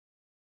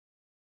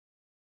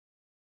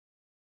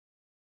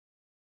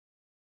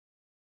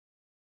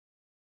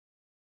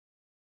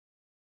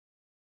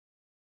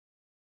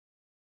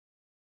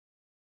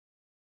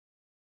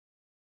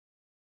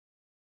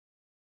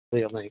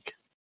affiliate link.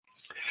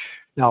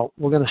 Now,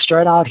 we're going to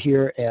start out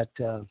here at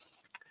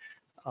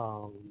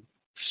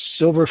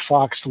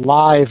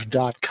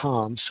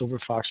silverfoxlive.com,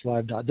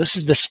 silverfoxlive. This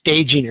is the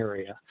staging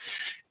area.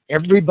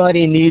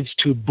 Everybody needs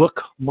to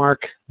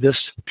bookmark this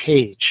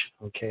page,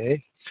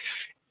 okay?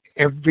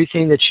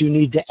 Everything that you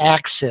need to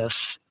access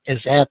is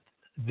at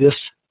this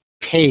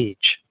page.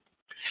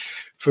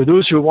 For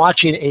those who are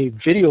watching a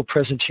video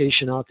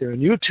presentation out there on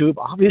YouTube,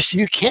 obviously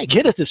you can't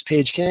get at this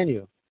page, can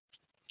you?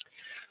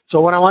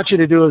 So what I want you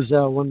to do is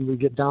when we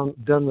get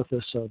done with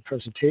this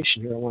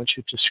presentation here, I want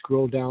you to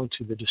scroll down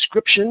to the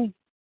description.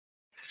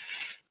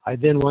 I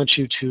then want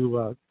you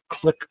to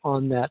click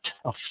on that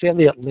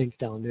affiliate link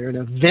down there, and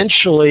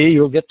eventually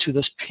you'll get to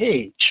this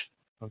page.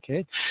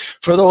 Okay.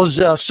 For those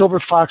Silver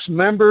Fox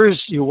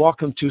members, you're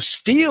welcome to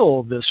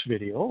steal this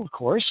video, of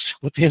course,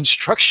 with the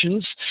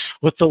instructions,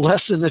 with the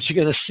lesson that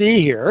you're going to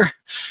see here,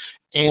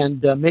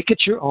 and make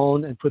it your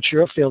own and put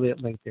your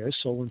affiliate link there.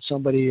 So when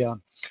somebody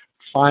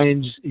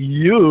finds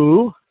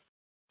you,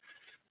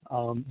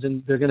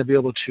 then they're going to be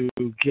able to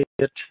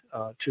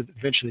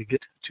eventually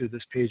get to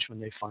this page when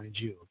they find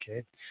you.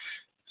 Okay.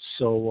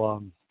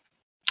 So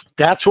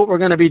that's what we're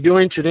going to be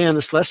doing today in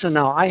this lesson.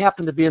 Now, I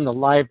happen to be in the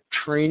live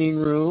training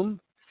room.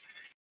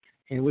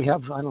 And we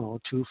have, I don't know,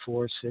 2,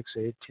 4, 6,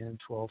 8, 10,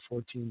 12,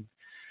 14,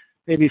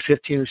 maybe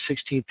 15 or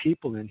 16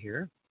 people in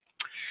here.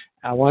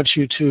 I want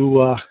you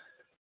to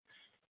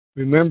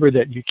remember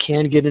that you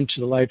can get into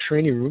the live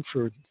training room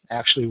for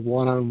actually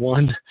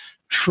one-on-one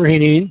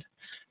training,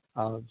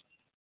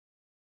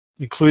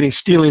 including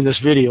stealing this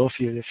video.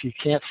 If you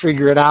can't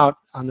figure it out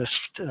on this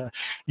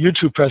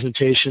YouTube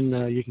presentation,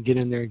 you can get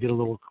in there and get a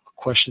little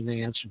question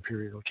and answer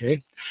period,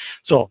 okay?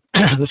 So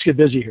let's get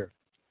busy here.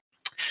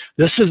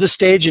 This is the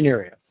staging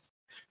area.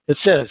 It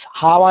says,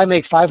 how I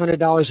make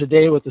 $500 a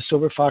day with the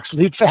Silver Fox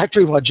Lead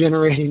Factory while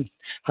generating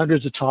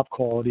hundreds of top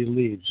quality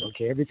leads.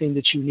 Okay, everything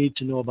that you need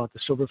to know about the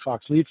Silver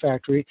Fox Lead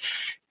Factory,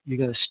 you're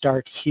going to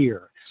start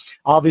here.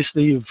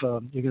 Obviously, you're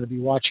going to be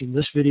watching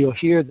this video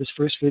here, this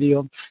first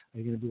video.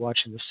 You're going to be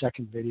watching the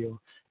second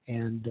video,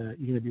 and you're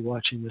going to be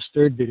watching this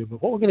third video.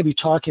 But what we're going to be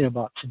talking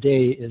about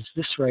today is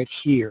this right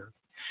here.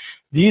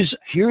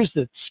 Here's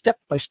the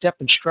step-by-step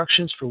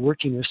instructions for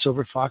working with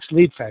Silver Fox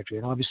Lead Factory.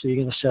 And obviously,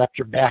 you're going to set up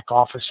your back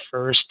office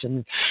first,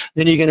 and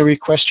then you're going to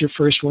request your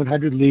first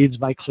 100 leads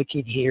by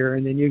clicking here,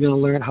 and then you're going to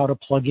learn how to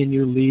plug in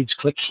your leads.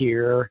 Click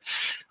here.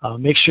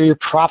 Make sure your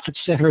profit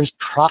center is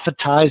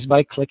profitized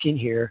by clicking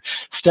here.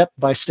 Step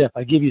by step.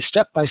 I give you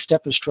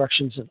step-by-step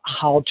instructions on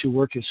how to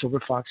work your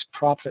Silver Fox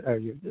your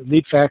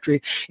Lead Factory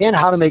and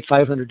how to make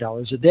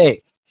 $500 a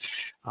day.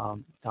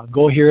 I'll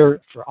go here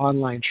for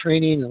online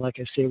training, and like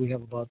I say, we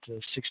have about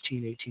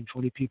 16, 18,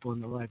 20 people in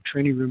the live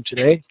training room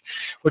today,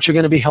 which are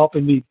going to be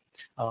helping me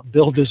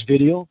build this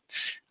video,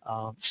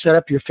 set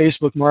up your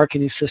Facebook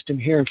marketing system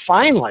here, and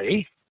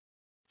finally,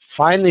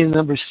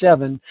 number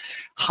 7,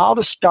 how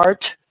to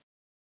start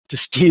to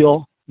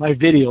steal my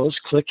videos.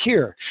 Click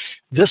here.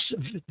 This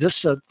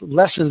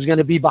lesson is going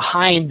to be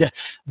behind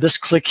this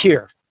click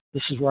here.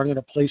 This is where I'm going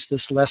to place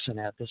this lesson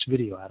at, this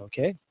video at,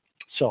 okay?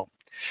 So,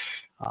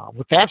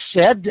 with that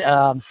said,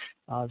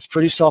 it's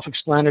pretty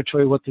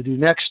self-explanatory what to do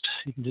next.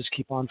 You can just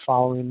keep on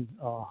following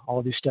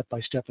all these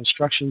step-by-step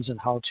instructions on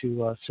how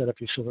to set up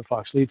your Silver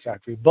Fox Lead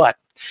Factory. But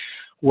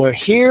we're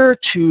here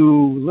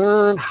to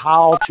learn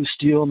how to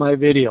steal my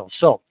video.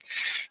 So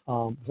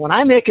when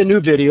I make a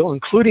new video,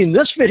 including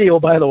this video,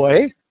 by the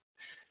way,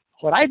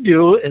 what I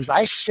do is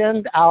I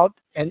send out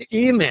an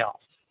email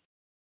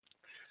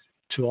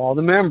to all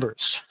the members.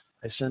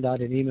 I send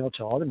out an email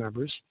to all the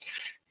members.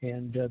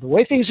 And the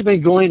way things have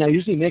been going, I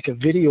usually make a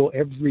video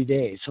every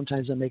day.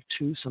 Sometimes I make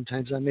 2,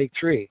 sometimes I make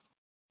 3.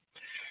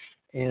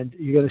 And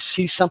you're going to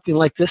see something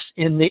like this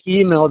in the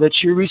email that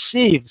you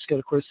receive. It's got,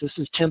 of course, this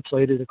is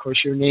templated. Of course,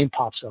 your name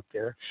pops up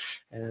there.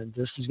 And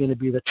this is going to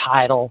be the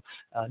title,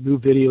 new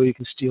video you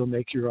can steal,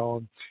 make your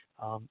own.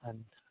 And,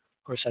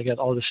 of course, I got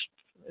all this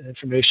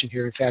information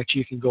here. In fact,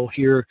 you can go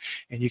here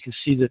and you can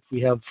see that we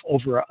have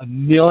over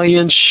 1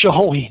 million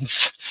showings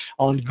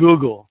on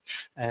Google.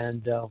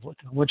 And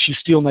once you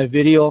steal my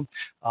video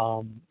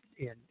and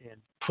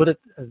put it,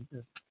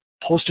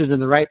 post it in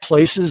the right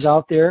places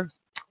out there,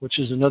 which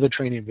is another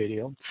training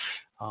video,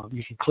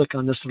 you can click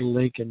on this little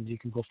link and you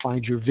can go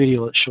find your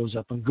video that shows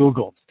up on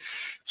Google.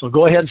 So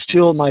go ahead and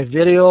steal my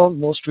video,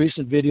 most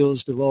recent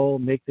videos below,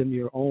 make them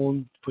your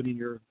own, put in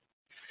your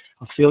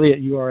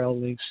affiliate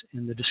URL links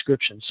in the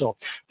description. So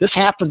this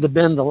happened to have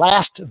been the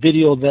last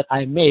video that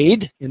I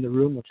made in the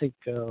room, I think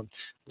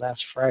last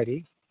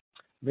Friday.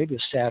 Maybe it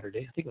was Saturday.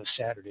 I think it was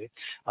Saturday.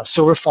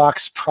 Silver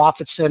Fox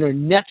Profit Center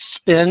Net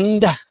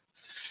Spend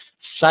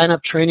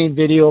sign-up training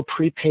video,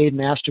 prepaid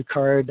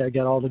MasterCard. I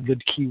got all the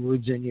good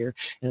keywords in here.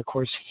 And, of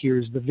course,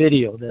 here's the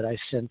video that I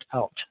sent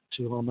out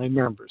to all my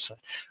members.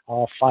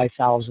 All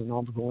 5,000,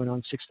 all going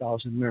on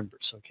 6,000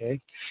 members, okay?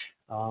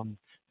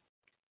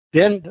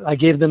 Then I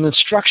gave them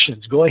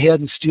instructions. Go ahead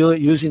and steal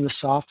it using the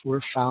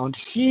software found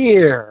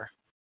here.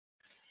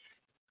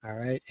 All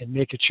right, and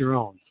make it your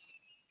own.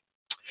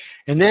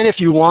 And then if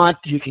you want,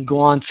 you can go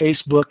on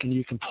Facebook and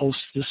you can post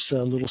this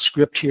little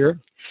script here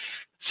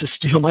to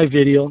steal my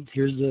video.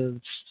 Here's the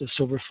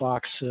Silver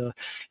Fox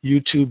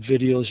YouTube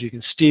videos you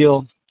can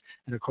steal.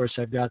 And of course,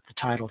 I've got the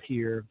title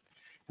here.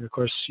 And of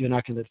course, you're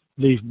not going to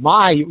leave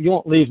you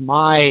won't leave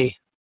my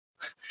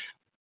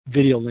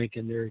video link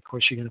in there. Of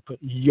course, you're going to put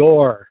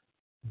your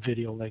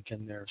video link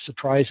in there.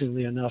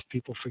 Surprisingly enough,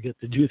 people forget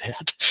to do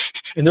that.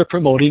 And they're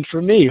promoting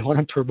for me. I want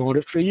to promote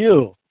it for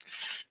you.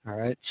 All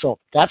right, so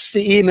that's the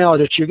email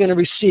that you're going to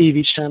receive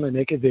each time I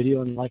make a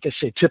video. And like I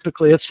say,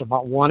 typically it's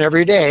about one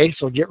every day,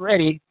 so get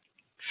ready.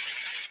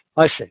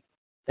 I say,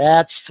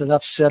 that's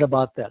enough said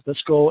about that.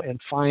 Let's go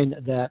and find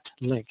that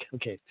link.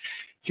 Okay,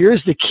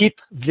 here's the Keep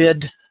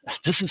Vid.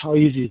 This is how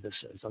easy this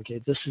is.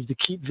 Okay, this is the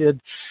Keep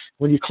Vid.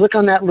 When you click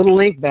on that little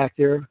link back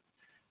there,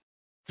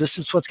 this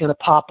is what's going to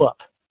pop up.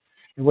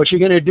 And what you're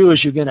going to do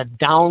is you're going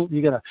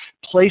to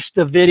place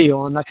the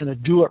video. I'm not going to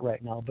do it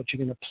right now, but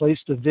you're going to place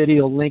the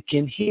video link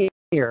in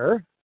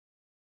here,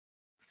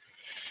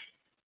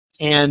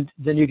 and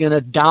then you're going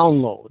to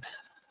download.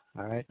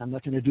 All right, I'm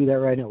not going to do that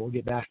right now. We'll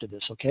get back to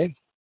this, okay?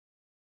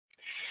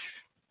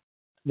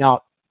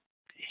 Now,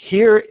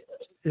 here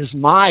is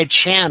my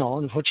channel,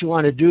 and what you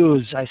want to do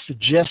is I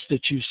suggest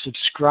that you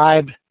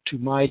subscribe to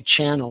my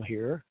channel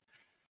here.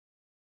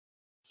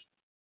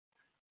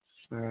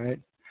 All right.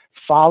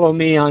 Follow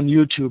me on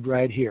YouTube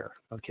right here.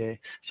 Okay.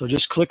 So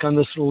just click on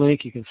this little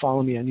link. You can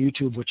follow me on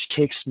YouTube, which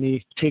takes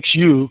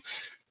you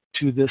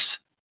to this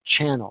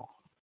channel.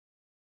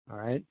 All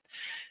right.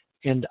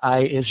 And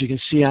as you can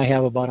see, I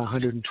have about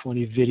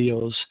 120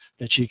 videos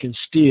that you can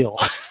steal.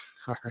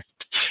 All right.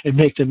 And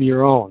make them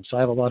your own. So I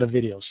have a lot of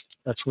videos.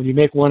 That's when you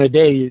make one a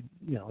day,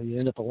 you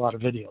end up a lot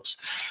of videos.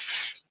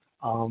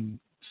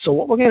 So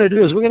what we're going to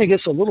do is we're going to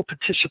get a little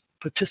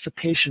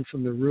participation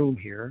from the room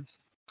here.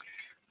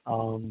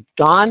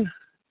 Don,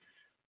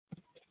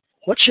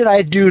 what should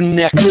I do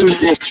next?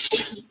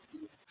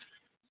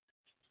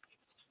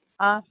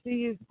 After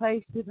you've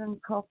pasted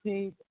and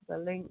copied the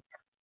link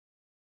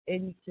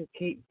into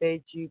Keep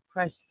Vid, you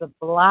press the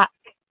black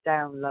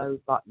download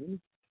button.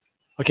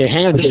 Okay,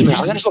 hang on just a minute.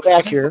 I'm going to go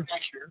back here.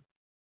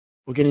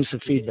 We're getting some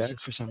feedback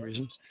for some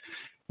reason.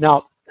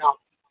 Now,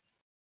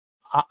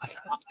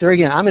 there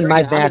again, I'm in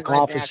my back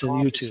office in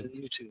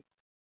YouTube.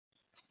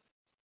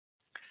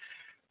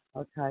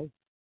 Okay.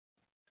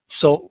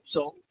 So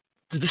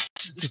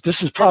this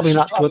is probably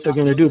not what they're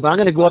going to do, but I'm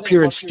going to go up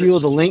here and steal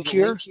the link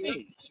here.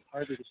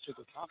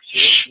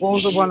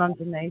 Or the one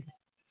underneath.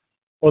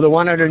 Or the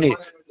one underneath.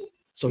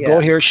 So yeah. Go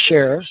here,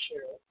 share.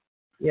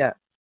 Yeah.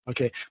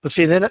 Okay. But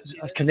see, then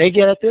can they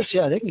get at this?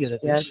 Yeah, they can get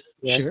at this.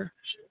 Yes. Share.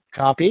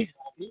 Copy.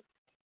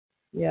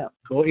 Yeah.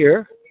 Go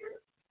here.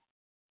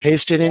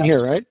 Paste it in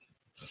here, right?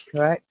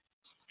 Correct.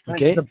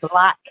 Okay. The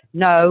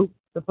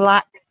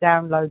black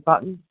download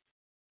button.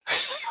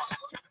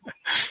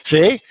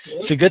 See?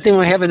 It's a good thing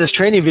we're having this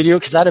training video,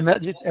 because I'd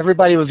imagine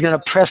everybody was going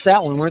to press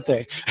that one, weren't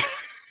they?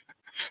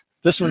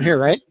 This one here,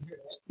 right?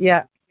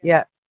 Yeah,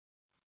 yeah.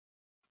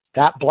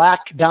 That black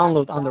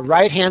download on the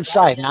right-hand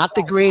side, not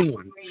the green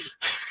one.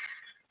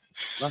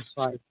 That's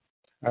right.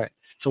 All right.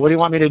 So what do you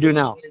want me to do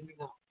now?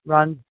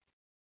 Run.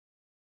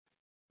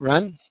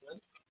 Run?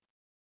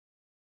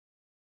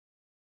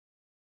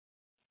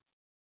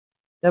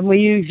 Then we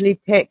usually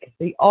pick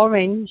the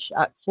orange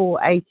at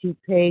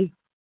 480p.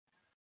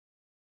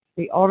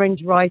 The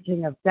orange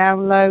writing of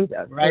download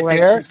at right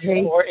 480p.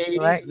 There, 480.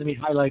 Correct. Let me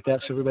highlight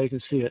that so everybody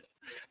can see it.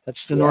 That's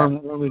the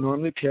norm we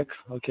normally pick.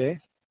 Okay.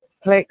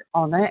 Click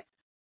on it,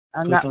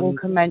 and that will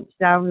commence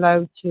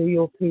download to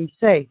your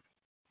PC.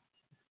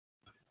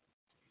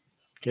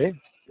 Okay.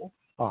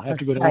 Oh, I have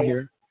to go down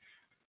here.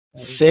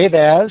 Save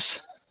as.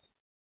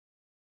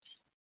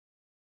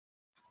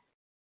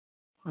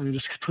 Let me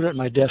just put it in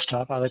my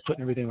desktop. I like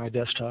putting everything in my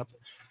desktop.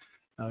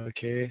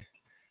 Okay.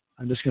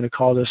 I'm just going to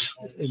call this,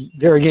 and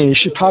there again, you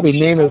should probably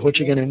name it what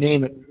you're going to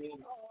name it,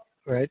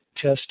 right?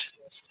 Test.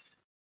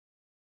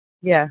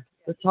 Yeah,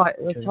 the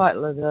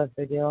title of the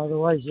video,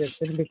 otherwise you're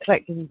going to be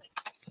collecting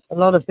a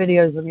lot of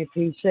videos on your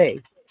PC.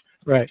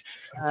 Right.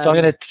 So I'm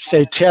going to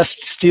say test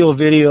steal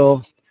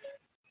video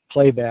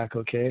playback,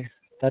 okay?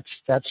 That's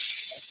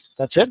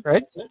it,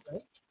 right?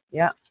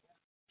 Yeah.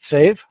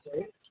 Save.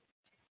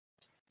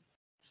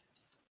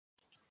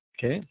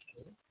 Okay.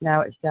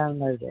 Now it's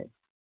downloaded.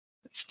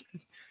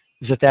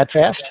 Is it that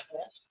fast?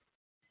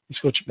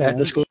 Let's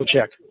go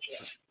check.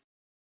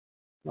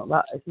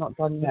 It's not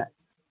done yet.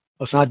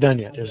 Oh, it's not done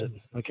yet, is it?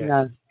 Okay.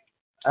 No.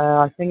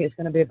 I think it's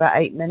going to be about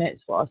 8 minutes,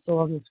 what I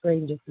saw on the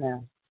screen just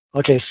now.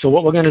 Okay, so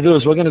what we're going to do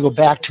is we're going to go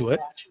back to it.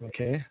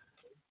 Okay.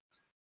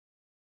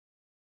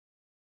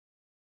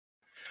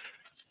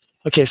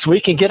 Okay, so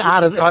we can get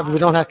out of.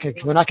 We're not going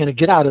to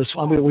get out of this.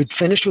 I mean, we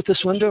finished with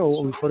this window,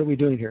 or what are we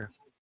doing here?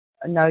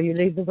 No, you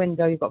leave the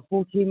window. You've got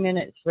 14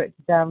 minutes for it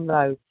to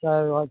download.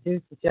 So I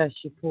do suggest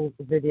you pause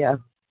the video,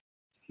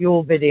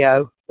 your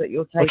video that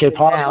you're taking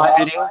pause now, my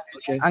video,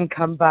 and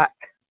come back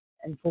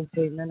in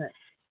 14 minutes.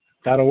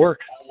 That'll work.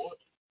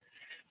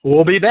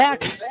 We'll be back.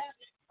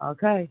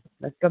 Okay,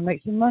 let's go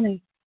make some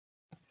money.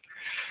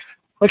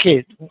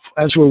 Okay,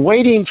 as we're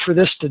waiting for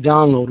this to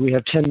download, we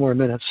have 10 more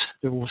minutes.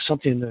 There was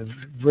something, a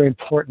very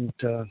important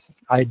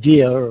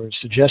idea or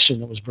suggestion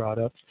that was brought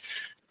up.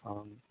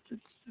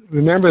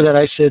 Remember that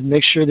I said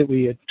make sure that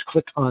we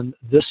click on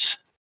this,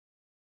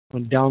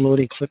 when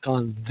downloading, click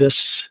on this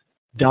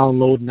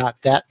download, not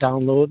that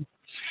download.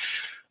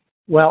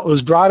 Well, it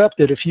was brought up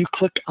that if you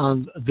click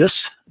on this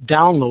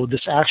download,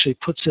 this actually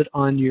puts it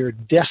on your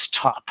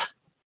desktop.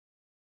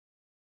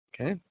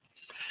 Okay?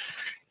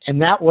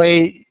 And that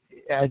way,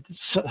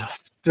 so,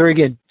 there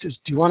again, do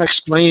you want to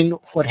explain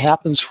what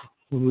happens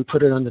when we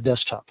put it on the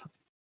desktop?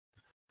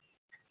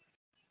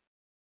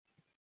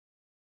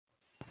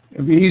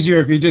 It'd be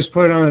easier if you just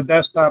put it on the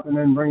desktop and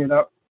then bring it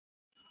up.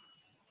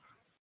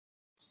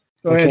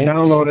 Go ahead,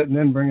 download it and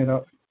then bring it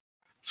up.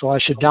 So I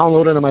should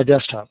download it on my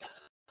desktop.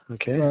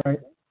 Okay. All right.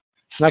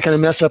 It's not going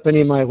to mess up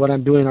any of what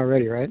I'm doing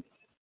already, right?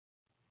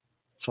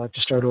 So I have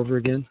to start over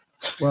again.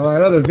 Well,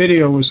 that other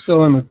video was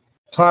still in the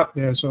top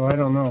there, so I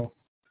don't know.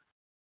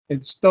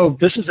 It's still.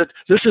 This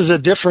is a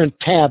different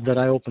tab that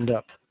I opened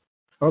up.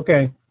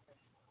 Okay.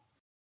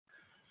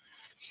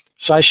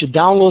 So I should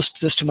download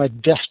this to my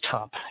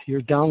desktop.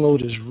 Your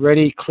download is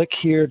ready. Click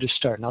here to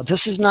start. Now, this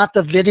is not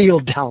the video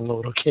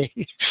download, okay?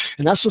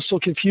 And that's what's so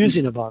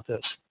confusing about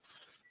this.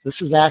 This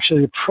is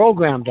actually a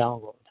program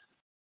download.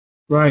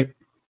 Right.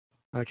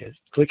 Okay,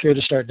 click here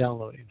to start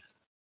downloading.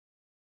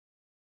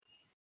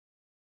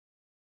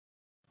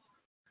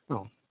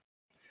 Oh,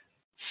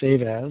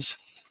 save as.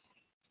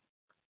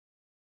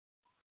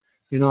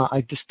 You know,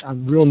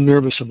 I'm real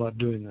nervous about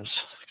doing this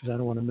because I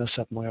don't want to mess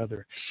up my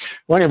other.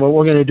 Well, anyway, what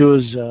we're going to do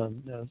is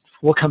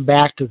we'll come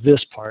back to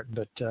this part,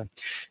 but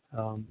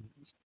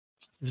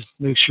just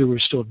make sure we're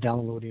still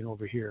downloading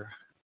over here.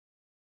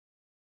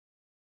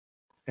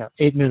 Yeah,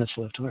 8 minutes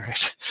left. All right.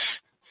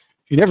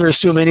 You never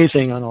assume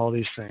anything on all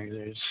these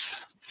things.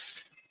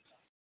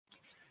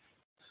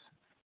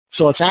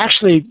 So it's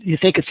actually, you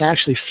think it's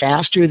actually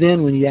faster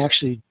then when you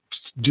actually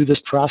do this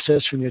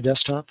process from your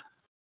desktop?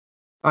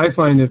 I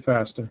find it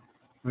faster.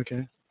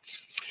 Okay.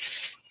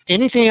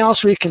 Anything else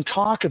we can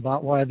talk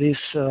about while these,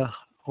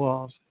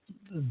 well,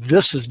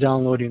 this is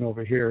downloading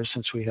over here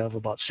since we have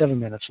about 7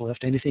 minutes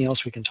left. Anything else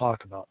we can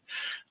talk about?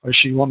 Or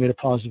should you want me to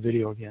pause the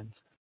video again?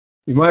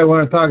 You might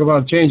want to talk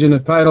about changing the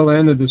title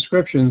and the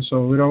description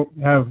so we don't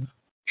have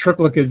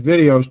triplicate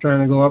videos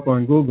trying to go up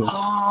on Google.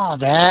 Oh,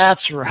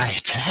 that's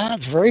right.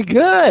 That's very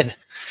good.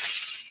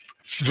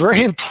 It's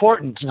very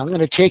important. And I'm going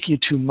to take you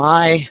to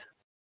my...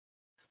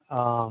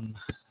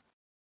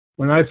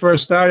 when I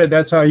first started,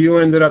 that's how you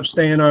ended up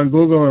staying on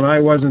Google and I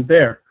wasn't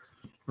there.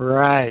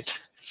 Right.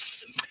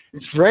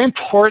 It's very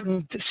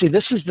important. See,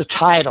 this is the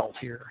title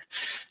here.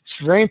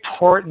 It's very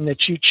important that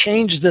you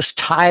change this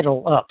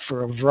title up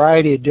for a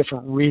variety of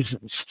different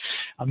reasons.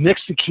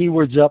 Mix the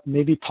keywords up,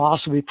 maybe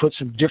possibly put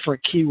some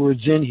different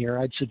keywords in here.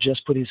 I'd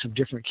suggest putting some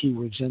different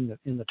keywords in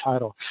the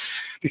title.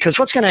 Because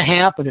what's going to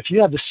happen if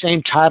you have the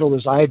same title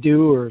as I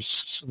do or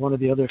one of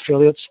the other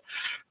affiliates,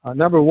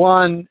 number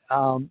one,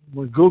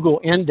 when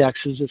Google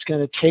indexes, it's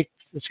going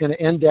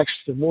to index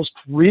the most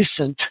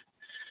recent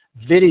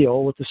video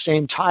with the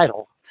same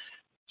title.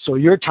 So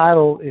your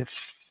title, if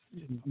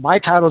my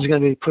title is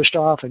going to be pushed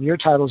off and your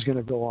title is going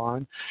to go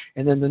on,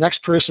 and then the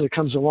next person that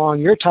comes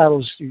along, your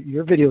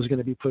video is going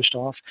to be pushed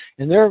off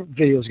and their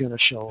video is going to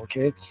show,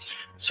 okay?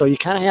 So you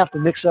kind of have to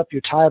mix up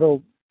your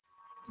title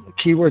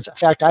keywords. In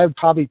fact, I would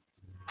probably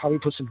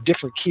put some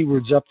different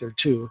keywords up there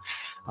too.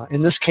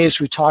 In this case,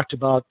 we talked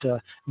about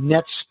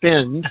net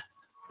spend,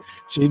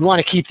 so you'd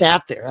want to keep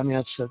that there. I mean,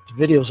 that's the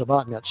video's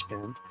about net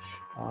spend,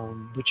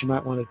 but you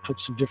might want to put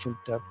some different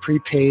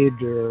prepaid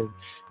or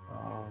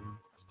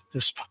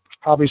there's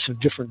probably some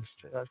different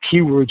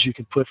keywords you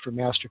can put for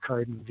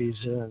MasterCard and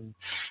Visa,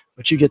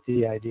 but you get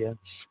the idea.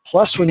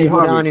 Plus, when you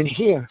go down in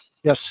here,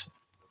 yes.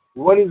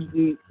 What is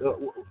the?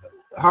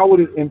 How would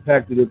it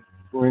impact it if,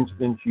 for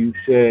instance, you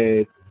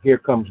said, "Here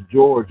comes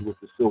George with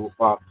the silver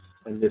fox,"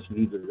 and this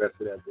needs the rest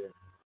of that there?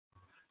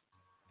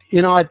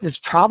 You know, it's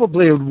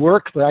probably would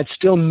work, but I'd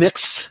still mix.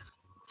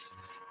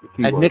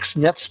 I'd mix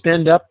net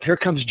spend up. Here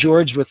comes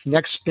George with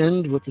next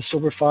spend with the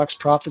Silver Fox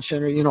Profit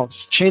Center. You know,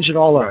 change it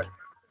all up. Right.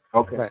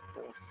 Okay. Right.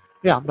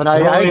 Yeah, but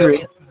I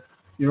agree.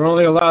 You're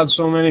only allowed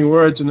so many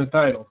words in the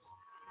title.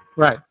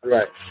 Right.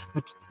 Right.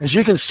 As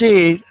you can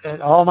see,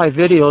 in all my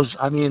videos,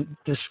 I mean,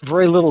 there's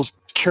very little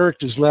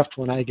characters left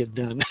when I get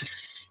done.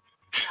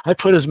 I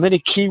put as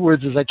many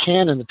keywords as I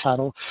can in the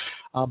title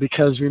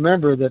because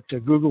remember that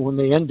Google, when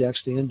they index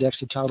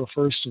the title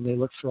first and they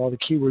look for all the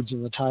keywords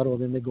in the title,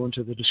 and then they go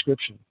into the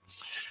description.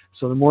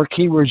 So the more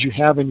keywords you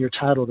have in your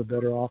title, the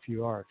better off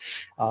you are.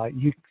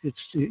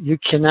 You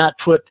cannot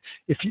put,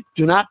 if you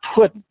do not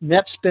put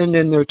net spend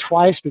in there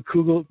twice,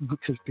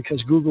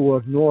 because Google will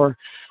ignore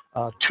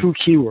two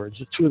keywords,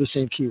 two of the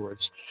same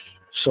keywords.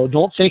 So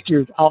don't think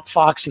you're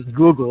outfoxing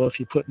Google if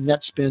you put net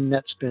spend,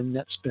 net spend,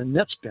 net spend,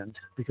 net spend,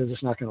 because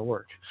it's not going to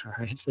work. All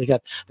right, they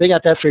got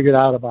that figured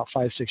out about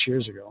 5-6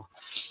 years ago.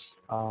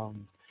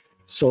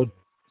 So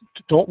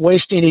don't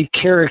waste any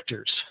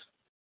characters.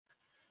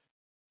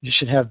 You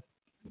should have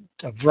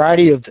a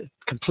variety of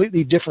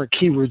completely different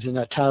keywords in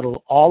that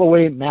title, all the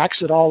way, max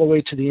it all the way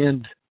to the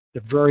end,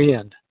 the very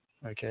end,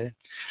 okay?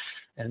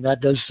 And that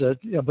does,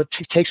 but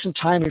take some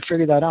time and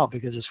figure that out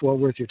because it's well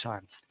worth your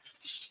time.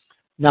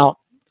 Now,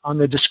 on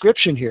the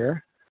description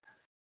here,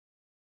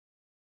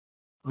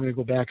 I'm going to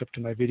go back up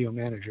to my video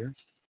manager.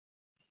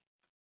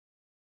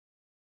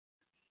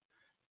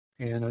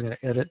 And I'm going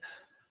to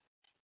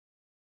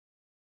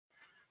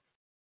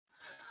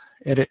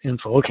edit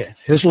info. Okay,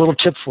 here's a little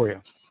tip for you.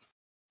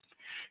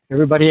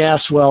 Everybody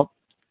asks, well,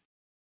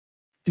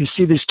 you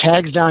see these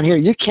tags down here?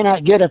 You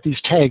cannot get at these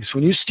tags.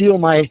 When you steal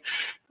my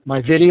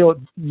video,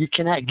 you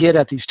cannot get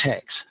at these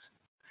tags.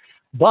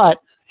 But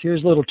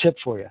here's a little tip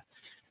for you.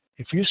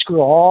 If you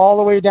scroll all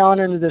the way down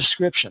into the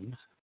description,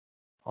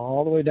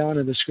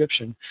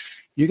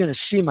 you're going to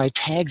see my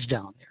tags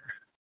down there.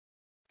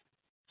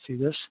 See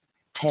this?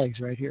 Tags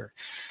right here.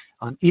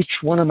 On each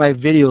one of my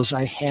videos,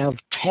 I have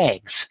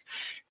tags.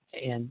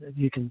 And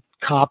you can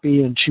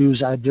copy and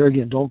choose. There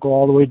again, don't go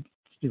all the way,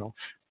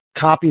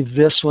 copy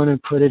this one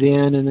and put it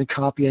in, and then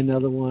copy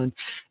another one.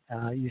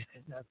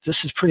 This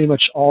is pretty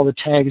much all the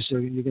tags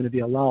that you're going to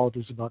be allowed.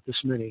 There's about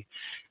this many.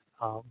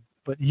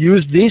 But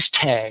use these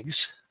tags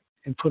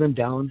and put them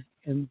down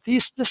in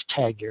this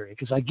tag area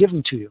because I give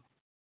them to you.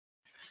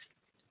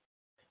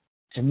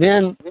 And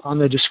then on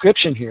the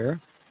description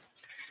here,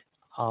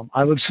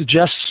 I would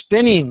suggest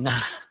spinning.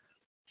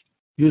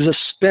 Use a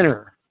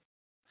spinner.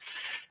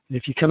 And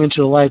if you come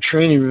into the live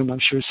training room, I'm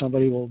sure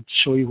somebody will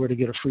show you where to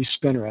get a free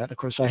spinner at. Of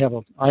course, I have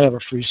a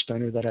free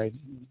spinner that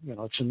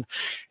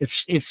it's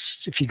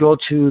if you go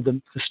to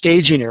the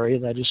staging area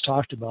that I just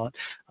talked about,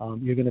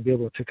 you're going to be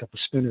able to pick up a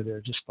spinner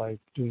there just by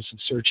doing some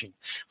searching.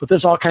 But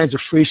there's all kinds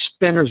of free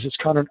spinners. It's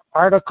called an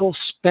article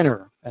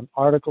spinner.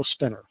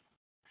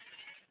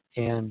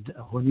 And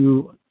when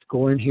you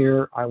go in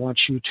here, I want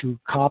you to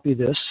copy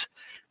this.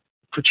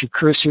 Put your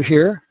cursor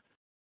here,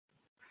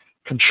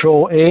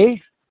 Control A,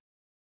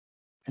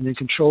 and then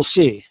Control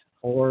C,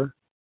 or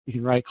you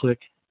can right click,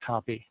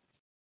 copy,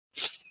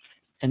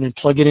 and then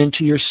plug it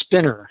into your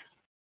spinner.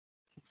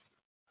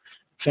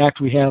 In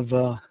fact, we have,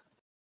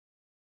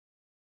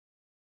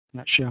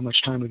 not sure how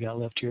much time we got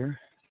left here.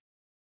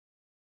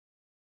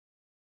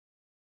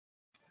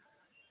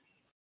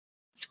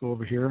 Let's go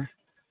over here.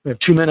 We have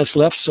 2 minutes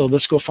left, so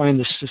let's go find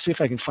this, to see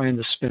if I can find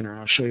the spinner.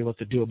 I'll show you what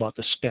to do about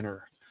the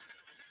spinner.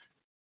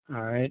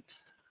 All right.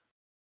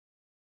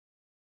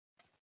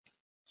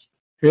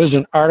 Here's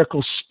an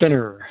article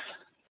spinner.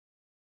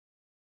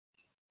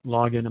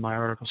 Log into my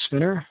article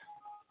spinner.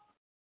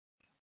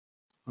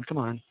 Oh, come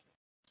on.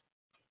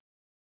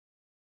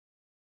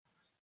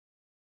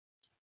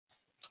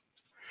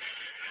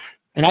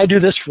 And I do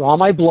this for all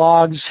my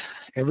blogs.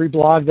 Every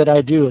blog that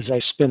I do is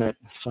I spin it.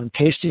 So I'm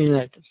pasting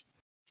it.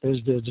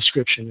 There's the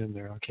description in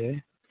there,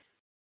 okay?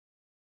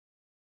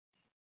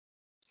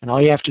 And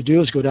all you have to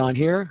do is go down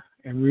here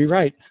and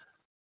rewrite.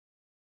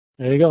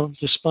 There you go,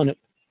 just spun it.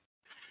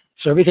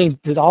 So everything,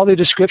 all the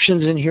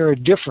descriptions in here are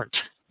different.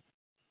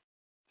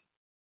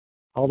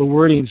 All the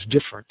wording's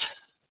different.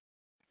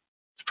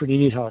 It's pretty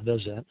neat how it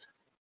does that.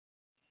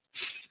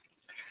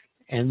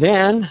 And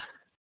then,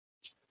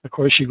 of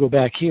course, you go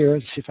back here.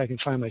 Let's see if I can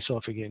find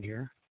myself again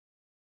here.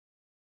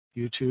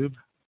 YouTube.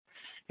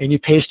 And you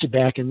paste it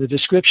back in the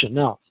description.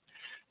 Now,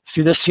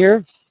 see this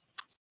here?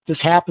 This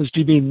happens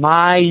to be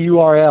my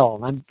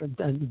URL.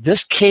 In this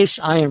case,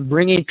 I am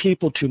bringing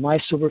people to my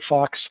Silver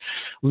Fox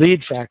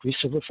lead factory,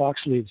 Silver Fox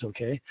Leads,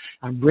 okay?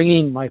 I'm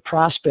bringing my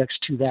prospects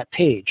to that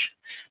page.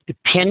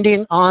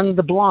 Depending on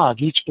the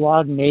blog, each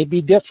blog may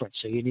be different.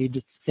 So you need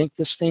to think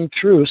this thing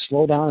through,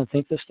 slow down and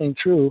think this thing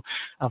through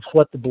of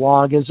what the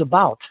blog is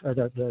about, or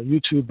the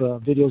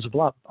YouTube video is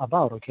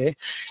about, okay?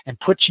 And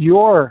put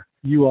your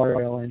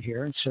URL in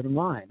here instead of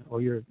mine,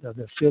 or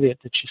the affiliate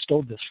that you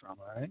stole this from,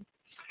 all right?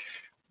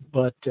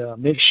 But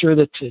make sure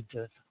that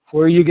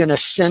where you're going to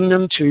send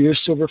them to your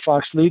Silver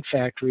Fox Lead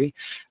Factory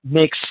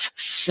makes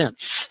sense.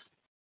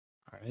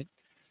 All right.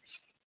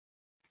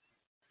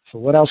 So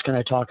what else can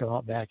I talk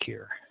about back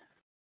here?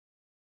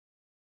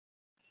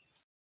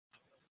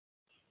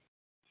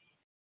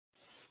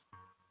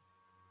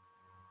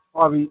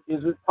 Harvey,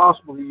 is it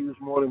possible to use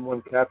more than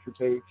one capture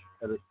page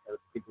at a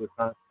particular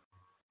time?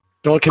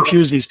 Don't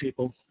confuse these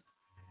people.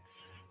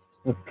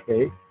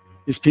 Okay.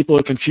 These people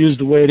are confused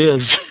the way it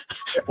is.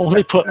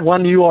 Only put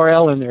one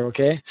URL in there,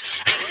 okay?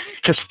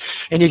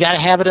 And you got to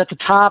have it at the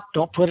top.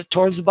 Don't put it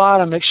towards the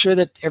bottom. Make sure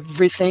that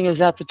everything is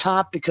at the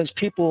top because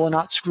people will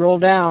not scroll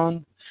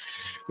down.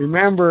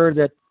 Remember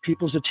that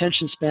people's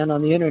attention span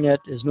on the internet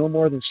is no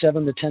more than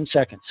 7 to 10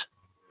 seconds.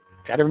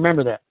 Got to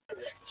remember that.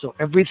 So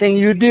everything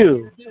you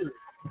do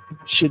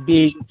should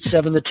be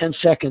 7 to 10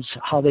 seconds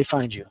how they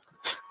find you.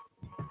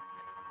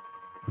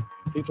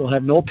 People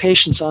have no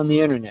patience on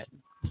the internet.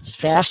 It's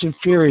fast and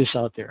furious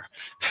out there.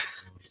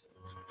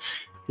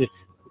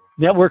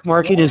 Network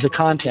marketing is a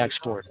contact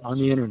sport on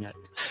the internet.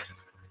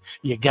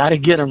 You got to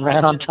get them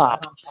right on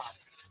top.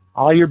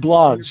 All your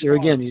blogs, there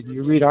again,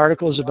 you read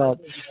articles about,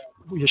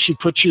 you should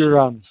put your,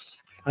 I'm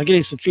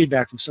getting some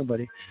feedback from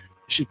somebody.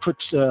 You should put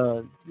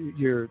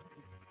your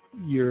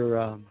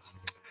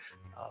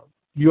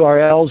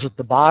URLs at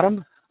the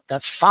bottom.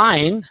 That's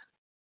fine.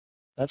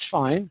 That's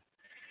fine.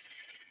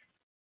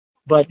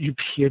 But you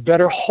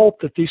better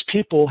hope that these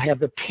people have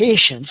the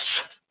patience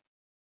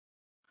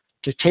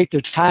to take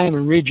their time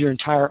and read your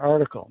entire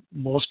article.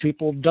 Most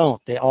people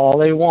don't. All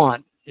they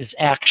want is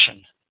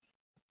action.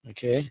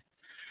 Okay?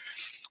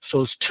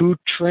 So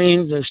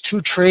there's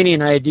two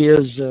training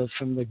ideas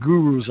from the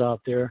gurus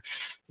out there.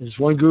 There's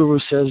one guru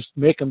says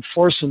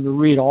force them to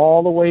read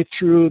all the way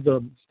through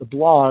the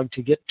blog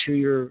to get to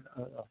your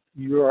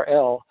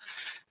URL.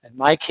 In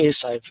my case,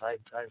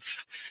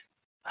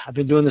 I've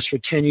been doing this for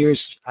 10 years.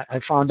 I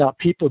found out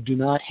people do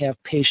not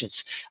have patience.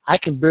 I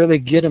can barely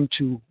get them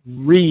to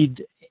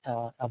read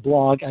a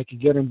blog. I can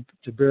get them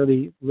to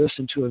barely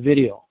listen to a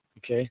video.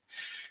 Okay,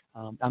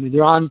 I mean,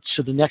 they're on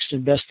to the next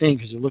and best thing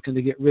because they're looking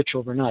to get rich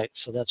overnight.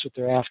 So that's what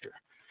they're after.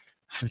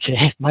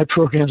 Okay, my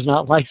program's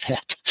not like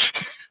that.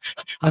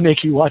 I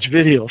make you watch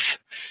videos,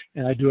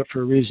 and I do it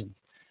for a reason.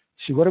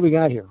 See, what do we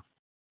got here?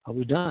 Are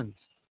we done?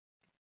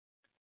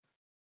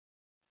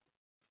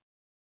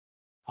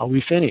 Are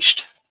we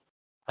finished?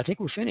 I think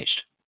we're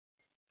finished.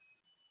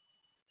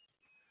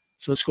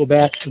 So let's go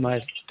back to my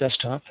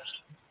desktop.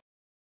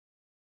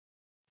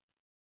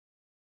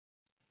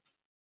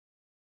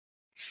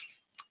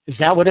 Is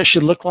that what it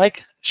should look like?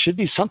 Should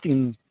be some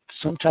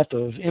type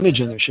of image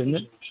in there, shouldn't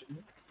it?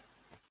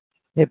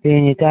 It'd be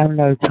in your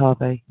downloads,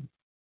 Harvey.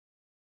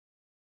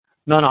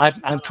 No, I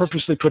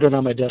purposely put it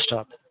on my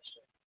desktop.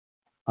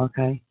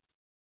 Okay.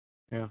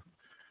 Yeah.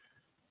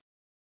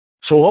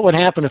 So what would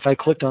happen if I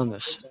clicked on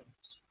this?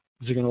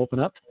 Is it going to open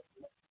up?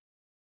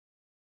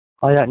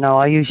 I don't know.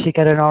 I usually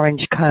get an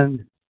orange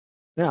cone.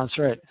 Yeah, that's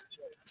right.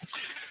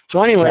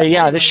 So anyway,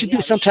 yeah, there should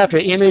be some type of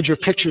image or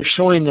picture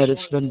showing that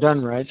it's been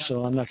done right.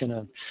 So I'm going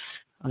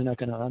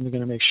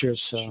to make sure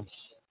it's.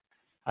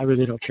 I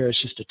really don't care.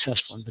 It's just a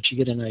test one, but you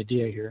get an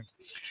idea here.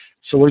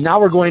 So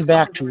we're going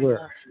back to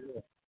where?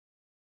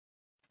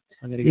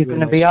 You're going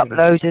to be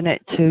uploading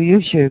it to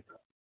YouTube.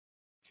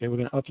 Okay, we're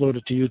going to upload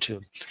it to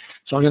YouTube.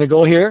 So I'm going to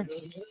go here.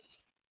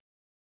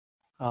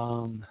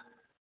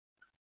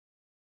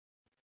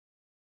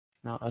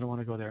 No, I don't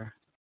want to go there.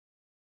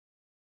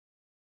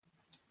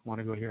 I want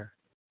to go here.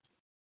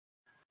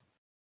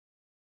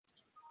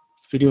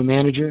 Video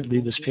Manager,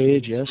 leave this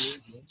page, yes.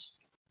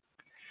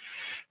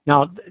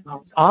 Now,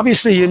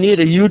 obviously you need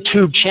a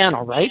YouTube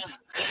channel, right?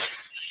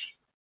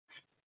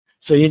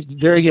 So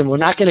there again, we're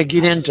not going to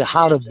get into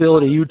how to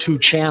build a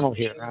YouTube channel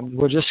here.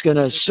 We're just going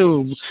to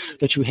assume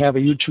that you have a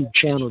YouTube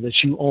channel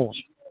that you own.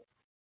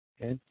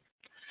 Okay.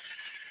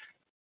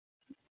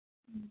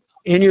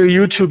 In your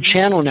YouTube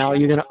channel now,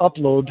 you're going to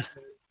upload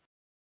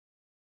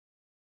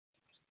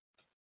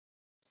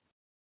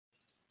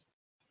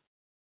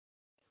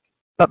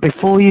But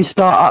before you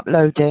start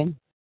uploading,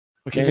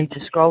 okay. You need to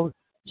scroll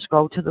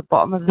to the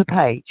bottom of the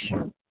page.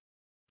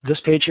 This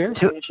page here?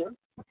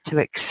 To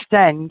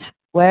extend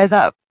where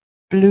that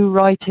blue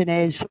writing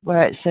is,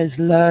 where it says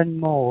learn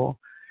more,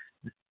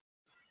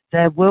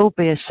 there will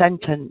be a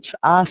sentence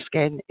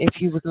asking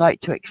if you would like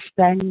to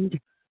extend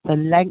the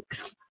length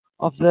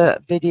of the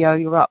video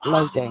you're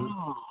uploading.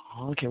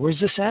 Oh, okay, where's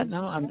this at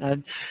now? I'm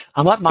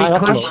at my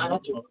upload.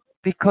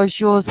 Because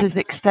yours is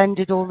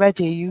extended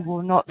already, you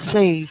will not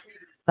see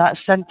that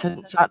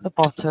sentence at the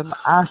bottom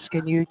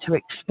asking you to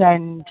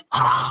extend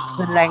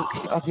the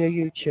length of your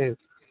YouTube.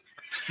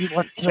 You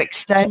want to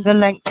extend the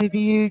length of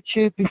your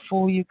YouTube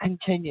before you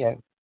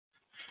continue.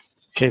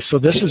 Okay, so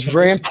this is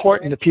very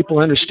important that people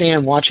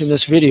understand watching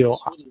this video.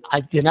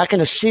 You're not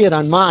going to see it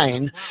on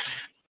mine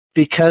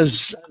because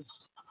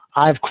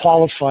I've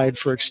qualified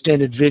for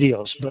extended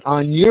videos. But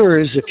on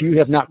yours, if you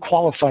have not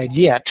qualified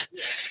yet,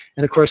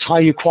 and of course how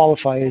you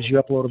qualify is you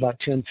upload about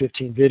 10,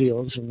 15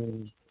 videos, and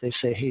then they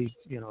say, hey,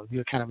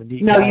 you're kind of a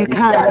neat guy. No, you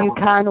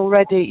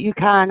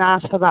can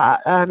ask for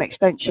that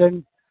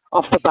extension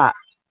off the bat.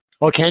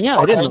 Oh, can you?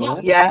 I didn't know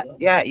that.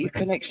 Yeah, you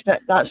can extend.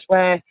 That's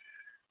where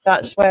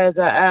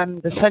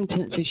the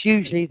sentence is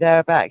usually there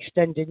about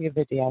extending your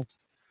video.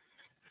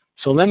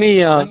 So let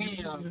me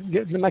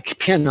get my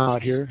pen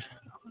out here.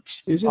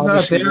 Is it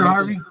not there,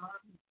 Harvey?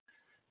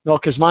 No,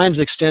 because mine's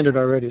extended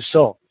already.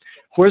 So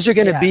where's it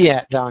going to be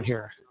at down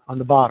here on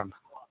the bottom?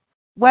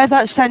 Where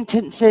that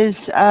sentence is,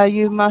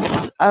 you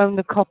must own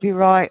the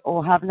copyright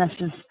or have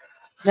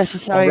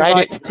necessary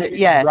rights to.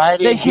 Yeah,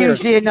 there's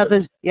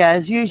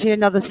usually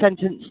another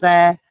sentence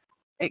there,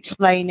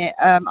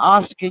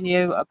 asking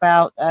you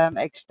about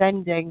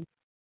extending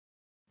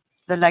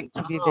the length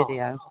of your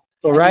video.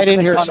 So right in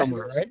here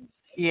somewhere, right?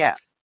 Yeah.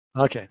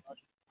 Okay.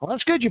 Well,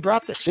 that's good. You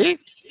brought this. See, a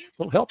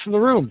little help from the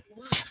room.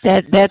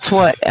 That's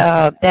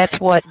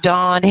what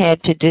Dawn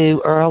had to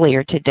do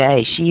earlier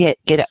today. She had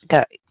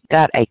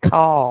got a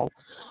call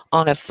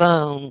on a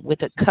phone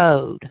with a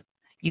code.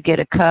 You get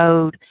a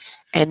code,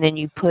 and then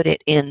you put it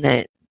in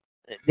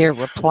their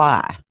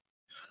reply.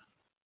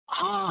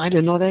 Oh, I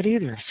didn't know that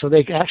either. So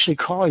they actually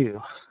call you.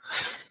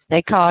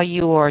 They call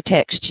you or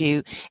text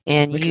you,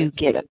 and you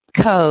get a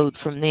code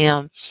from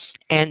them.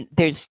 And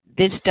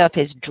this stuff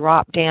has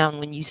dropped down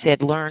when you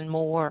said learn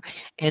more,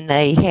 and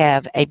they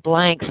have a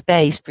blank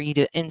space for you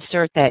to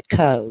insert that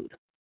code.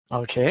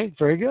 Okay,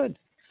 very good.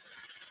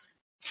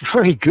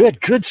 Very good.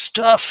 Good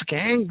stuff,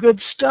 gang. Good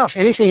stuff.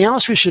 Anything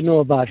else we should know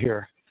about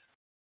here?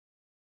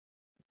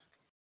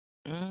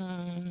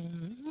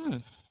 Mm-hmm.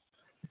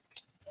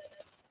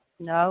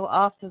 No,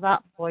 after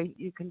that point,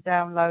 you can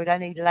download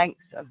any length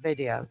of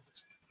video.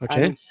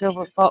 Okay. And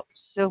Silver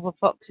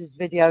Fox's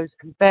videos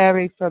can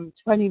vary from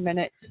 20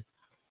 minutes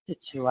to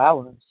 2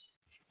 hours.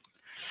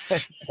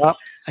 Well,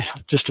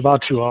 just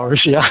about 2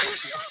 hours, yeah.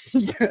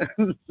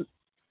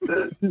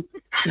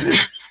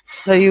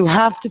 So you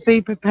have to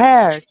be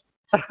prepared.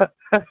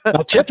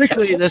 Now,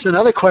 typically, there's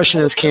another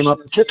question that came up.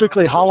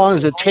 Typically, how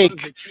long does it take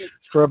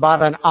for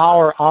about an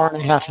hour, hour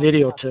and a half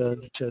video to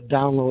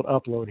download,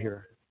 upload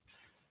here?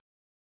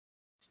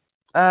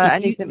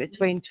 Anything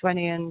between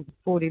 20 and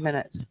 40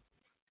 minutes.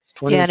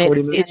 20 Yeah, and and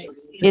 40 minutes?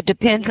 it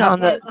depends on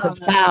the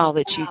file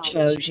that you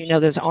chose. You know,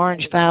 those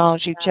orange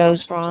files you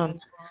chose from.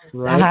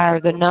 Right. The higher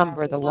the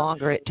number, the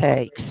longer it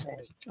takes.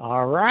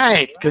 All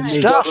right. Good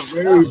There's stuff.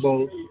 other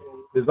variables.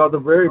 There's other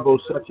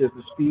variables such as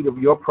the speed of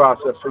your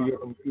processor, your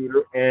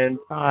computer, and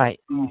Right.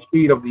 the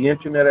speed of the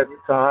internet at the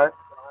time.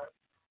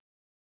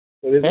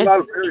 So there's a lot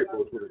of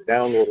variables with a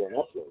download and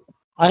upload.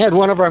 I had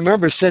one of our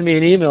members send me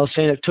an email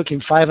saying it took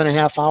him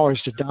 5.5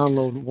 hours to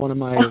download one of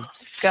my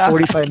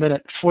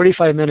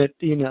 45-minute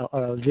email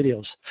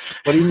videos.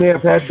 But he may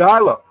have had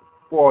dial-up,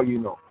 for all you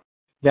know.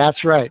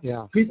 That's right,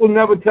 yeah. People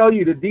never tell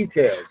you the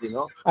details, you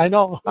know. I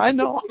know. I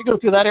go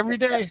through that every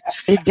day.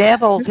 The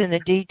devil's in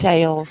the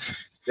details.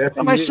 That's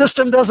But my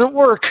system doesn't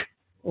work.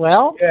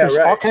 Well, Yeah, there's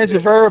right. all kinds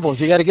of variables.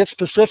 You got to get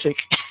specific.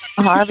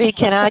 Harvey,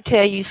 can I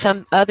tell you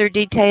some other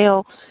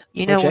detail?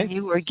 You know, Okay. when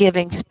you were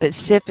giving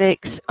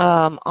specifics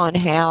on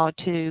how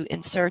to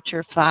insert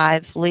your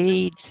 5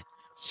 leads,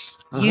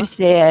 you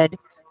said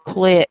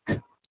click,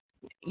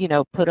 you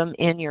know, put them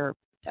in your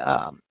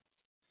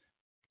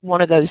one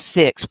of those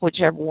 6,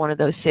 whichever one of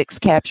those 6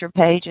 capture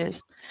pages,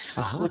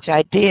 which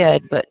I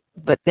did,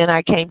 but then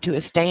I came to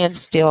a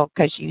standstill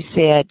because you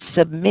said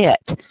submit.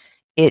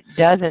 It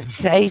doesn't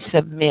say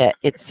submit.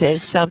 It says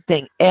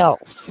something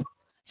else.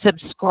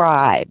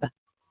 Subscribe.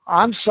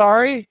 I'm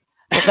sorry.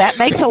 Well, that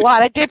makes a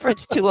lot of difference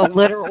to a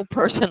literal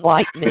person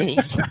like me.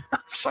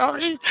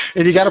 Sorry.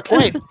 And you got a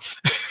point.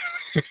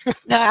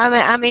 No,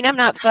 I mean, I'm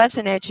not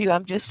fussing at you.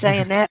 I'm just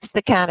saying that's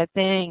the kind of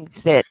things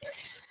that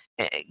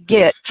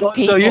get So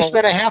people. you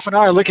spent a half an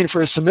hour looking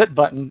for a submit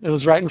button. It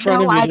was right in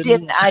front No, of you.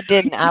 I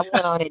didn't. I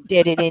went on and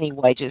did it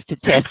anyway just to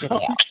test it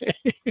out.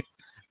 Okay.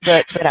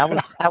 But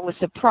I was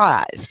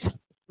surprised.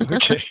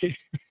 Okay.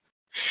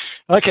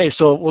 Okay,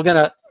 so we're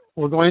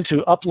going to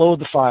upload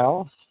the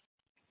file.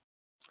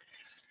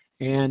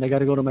 And I got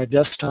to go to my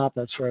desktop.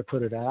 That's where I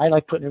put it at. I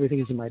like putting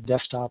everything in my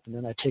desktop, and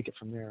then I take it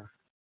from there.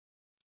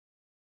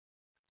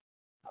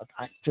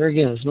 There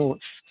again,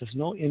 there's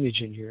no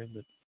image in here.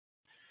 But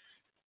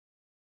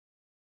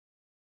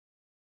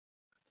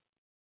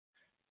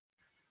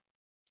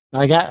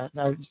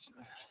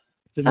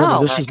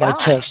remember, this is my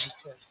test.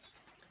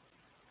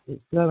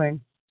 It's glowing.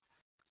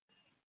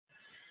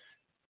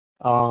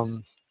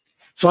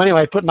 So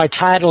anyway, I put my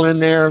title in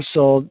there.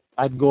 So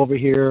I'd go over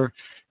here,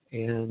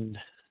 and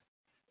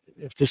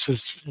if this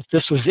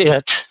was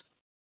it,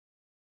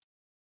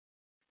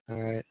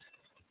 all right.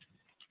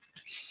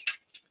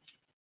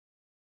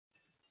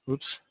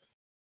 Oops.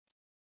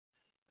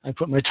 I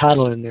put my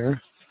title in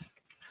there,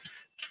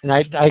 and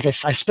I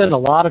spend a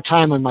lot of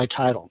time on my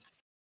title.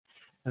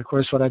 And of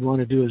course, what I'd want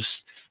to do is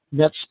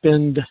net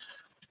spend,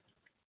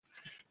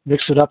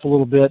 mix it up a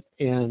little bit,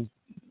 and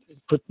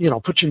put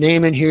your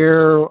name in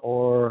here,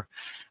 or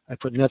I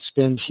put net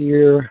spend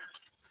here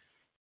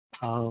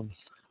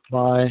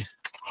by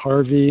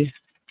Harvey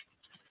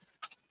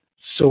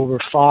Silver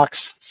Fox.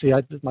 See,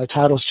 my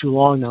title's too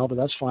long now, but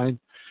that's fine.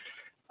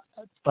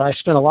 But I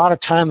spent a lot of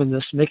time in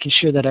this, making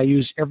sure that I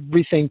use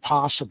everything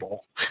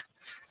possible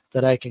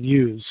that I can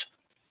use,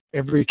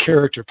 every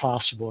character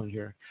possible in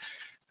here.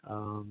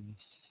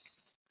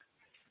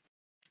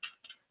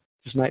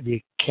 This might be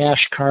a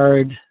cash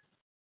card.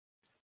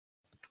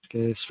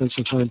 Okay, spend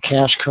some time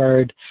cash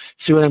card.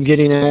 See what I'm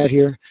getting at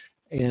here?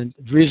 And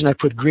the reason I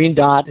put green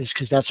dot is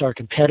because that's our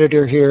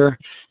competitor here.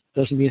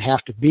 Doesn't mean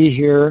have to be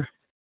here.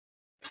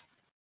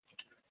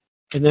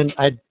 And then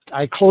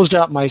I closed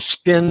out my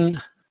spin.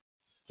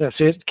 That's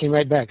it. Came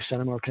right back. Said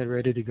I'm okay,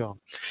 ready to go.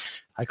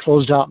 I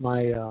closed out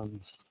my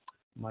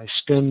my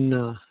spin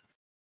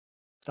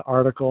the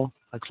article.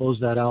 I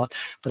closed that out,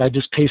 but I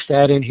just paste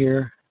that in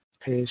here.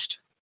 Paste.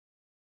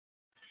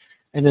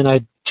 And then I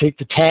take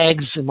the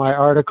tags in my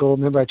article.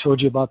 Remember I told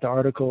you about the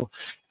article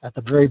at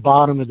the very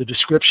bottom of the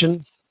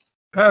description.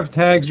 I have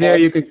tags there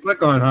you can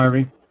click on,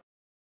 Harvey.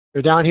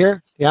 They're down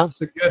here? Yeah?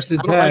 Suggested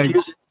tags.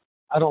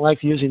 I don't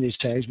like using these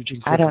tags, but you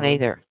can click I don't on them.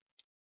 either.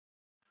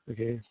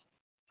 Okay.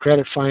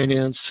 Credit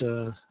finance,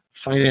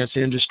 finance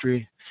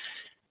industry.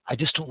 I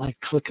just don't like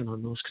clicking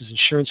on those because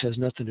insurance has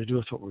nothing to do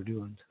with what we're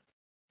doing.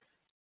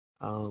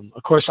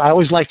 Of course, I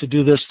always like to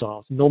do this,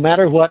 though. No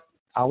matter what,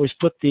 I always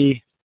put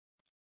the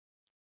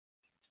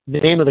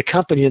name of the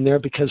company in there,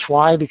 because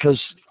why? Because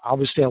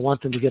obviously I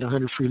want them to get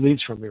 100 free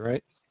leads from me,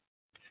 right?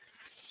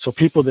 So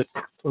people that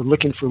are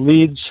looking for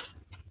leads,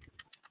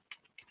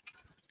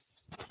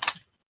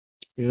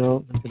 you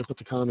know, I'm going to put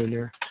the comment in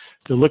there.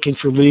 They're looking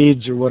for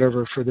leads or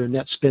whatever for their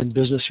net spend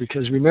business,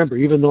 because remember,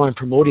 even though I'm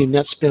promoting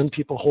net spend,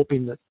 people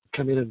hoping that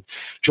come in and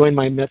join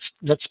my net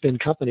spend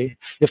company.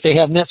 If they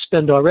have net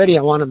spend already,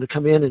 I want them to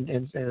come in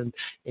and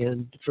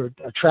for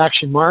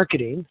attraction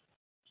marketing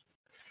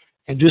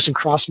and do some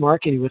cross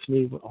marketing with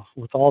me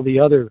with all the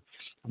other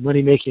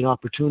money making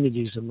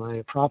opportunities in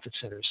my profit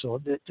center.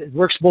 So it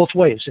works both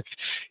ways.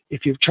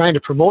 If you're trying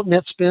to promote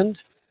net spend,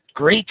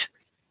 great,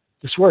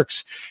 this works.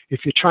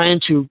 If you're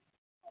trying to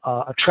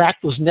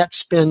attract those net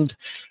spend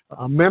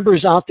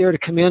members out there to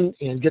come in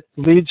and get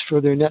leads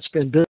for their net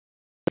spend business,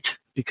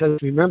 because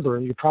remember,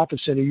 in your profit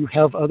center, you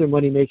have other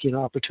money-making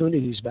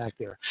opportunities back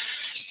there.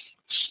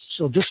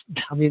 So this,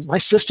 I mean, my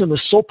system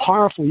is so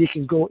powerful, you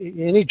can go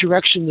in any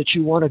direction that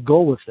you want to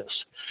go with this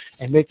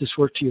and make this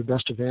work to your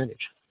best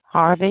advantage.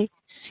 Harvey,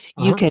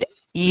 you could,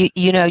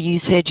 you know, you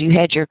said you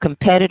had your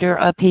competitor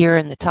up here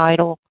in the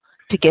title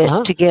to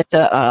get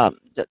the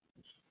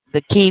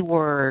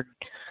keyword.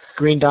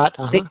 Green dot.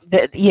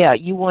 Yeah,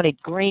 you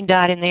wanted green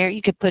dot in there.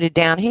 You could put it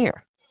down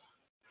here.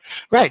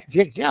 Right.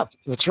 Yeah,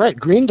 that's right.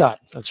 Green dot.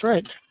 That's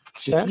right.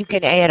 See that? You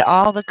can add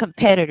all the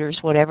competitors,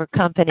 whatever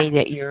company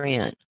that you're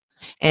in,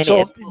 and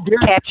so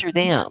capture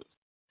them.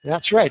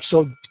 That's right.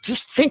 So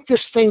just think this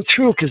thing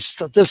through,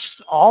 because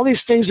all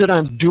these things that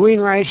I'm doing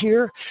right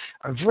here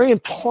are very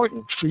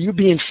important for you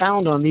being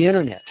found on the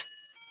internet.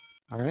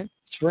 All right?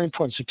 It's very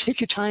important. So take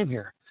your time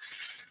here.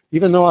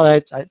 Even though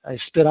I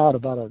spit out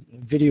about a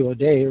video a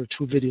day or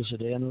 2 videos a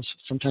day, I know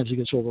sometimes it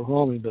gets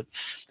overwhelming, but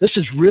this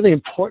is really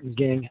important,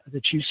 gang,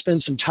 that you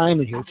spend some time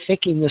in here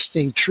thinking this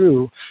thing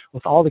through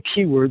with all the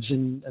keywords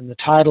and the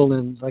title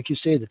and, like you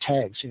say, the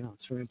tags. You know,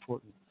 it's very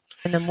important.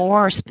 And the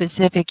more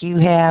specific you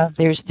have,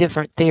 there's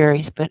different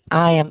theories, but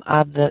I am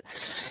of the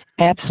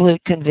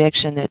absolute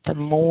conviction that the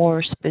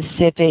more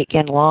specific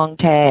and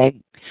long-tail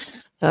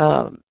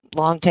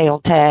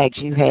tags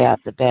you have,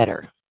 the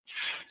better.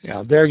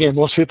 Yeah, there again,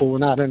 most people will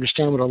not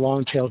understand what a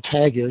long-tail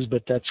tag is,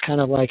 but that's kind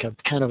of like a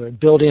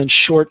built-in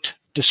short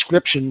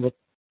description with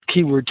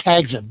keyword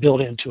tags that built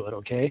into it.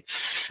 Okay,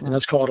 and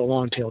that's called a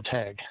long-tail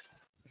tag.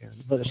 Yeah,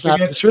 but it's not.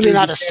 It's really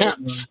not a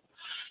sentence.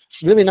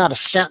 It's really not a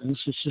sentence.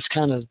 It's just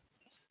kind of.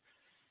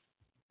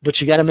 But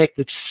you got to make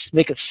it,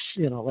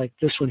 you know, like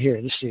this one here.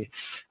 Let's see,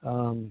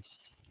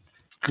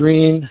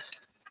 green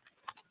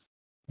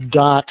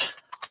dot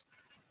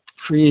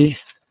prepaid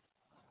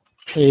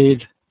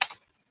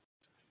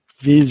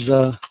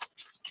Visa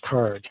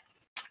card.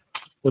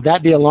 Would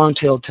that be a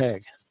long-tail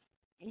tag?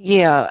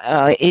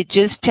 Yeah, it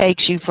just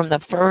takes you from the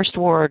first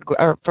word,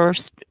 or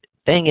first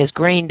thing is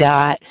green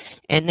dot,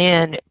 and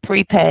then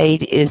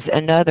prepaid is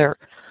another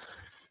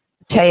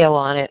tail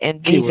on it,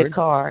 and Visa keyword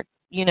card.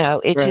 You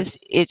know,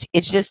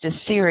 it's just a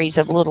series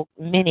of little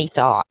mini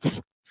thoughts,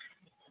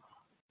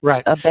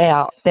 right,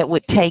 about that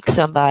would take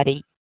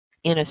somebody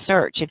in a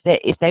search.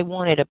 If they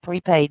wanted a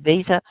prepaid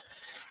Visa,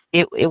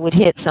 it would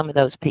hit some of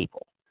those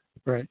people.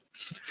 Right.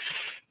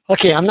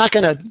 Okay,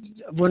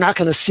 we're not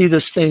gonna see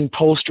this thing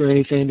post or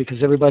anything,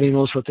 because everybody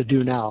knows what to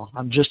do now.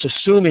 I'm just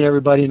assuming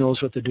everybody knows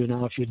what to do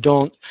now. If you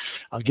don't,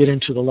 I'll get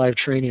into the live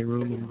training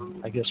room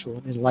and I guess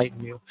we'll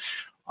enlighten you.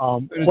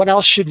 What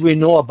else should we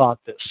know about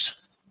this?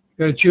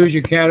 You got to choose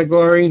your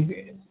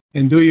category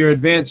and do your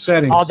advanced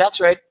settings. Oh, that's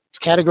right. It's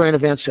category and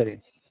advanced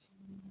setting.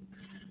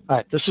 All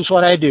right, this is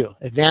what I do.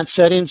 Advanced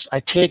settings,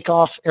 I take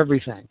off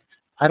everything.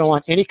 I don't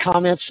want any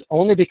comments,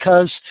 only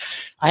because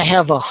I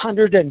have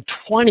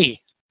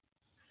 120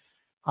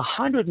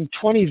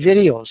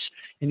 videos.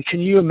 And can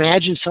you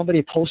imagine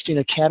somebody posting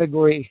a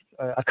category,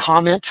 a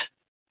comment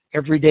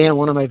every day on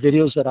one of my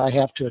videos that I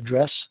have to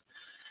address?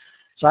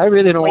 So I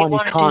really don't want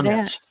any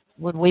comments.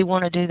 Would we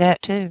want to do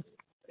that too?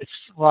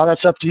 Well,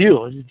 that's up to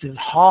you.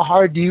 How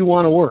hard do you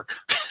want to work?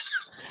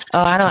 Oh,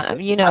 I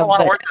don't. You know, I don't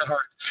want to work that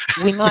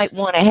hard. We might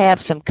want to have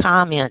some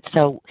comments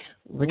so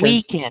okay.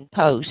 we can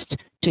post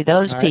to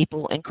those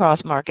people and cross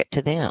market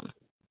to them.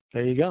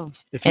 There you go.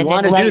 If you and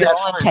want then to do later that,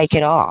 on, fine. take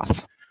it off.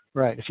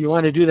 Right. If you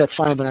want to do that,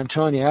 fine. But I'm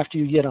telling you, after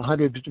you get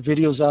 100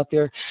 videos out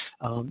there,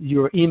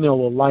 your email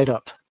will light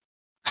up.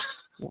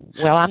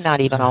 Well, I'm not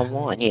even on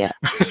one yet.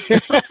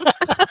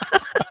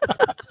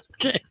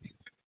 Okay.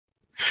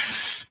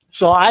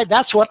 So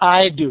that's what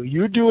I do.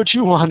 You do what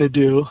you want to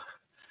do,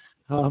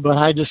 but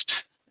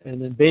and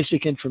then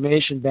basic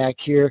information back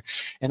here,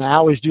 and I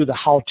always do the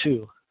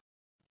how-to.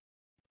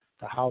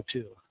 The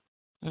how-to.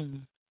 Mm-hmm.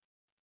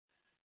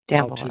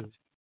 Down below.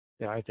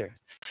 Yeah, right there.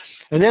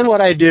 And then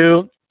what I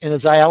do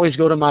is I always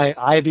go to my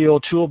IBO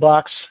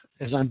toolbox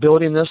as I'm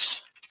building this,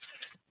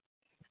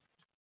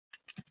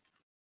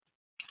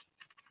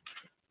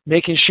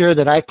 making sure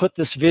that I put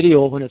this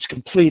video when it's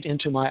complete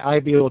into my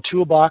IBO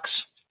toolbox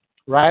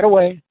right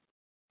away,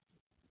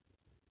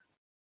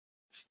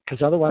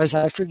 because otherwise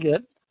I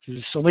forget.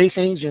 There's so many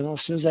things, you know. As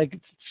soon as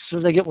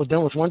I get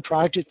done with one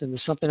project, and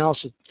there's something else,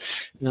 and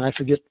then I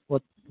forget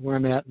where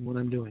I'm at and what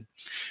I'm doing.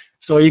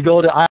 So you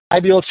go to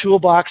IBO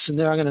Toolbox, and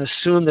there I'm going to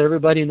assume that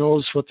everybody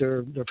knows what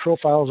their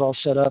profile is all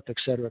set up, et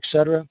cetera, et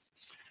cetera.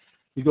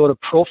 You go to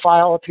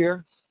Profile up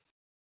here.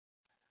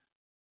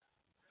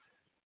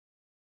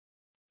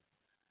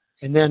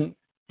 And then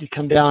you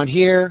come down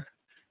here,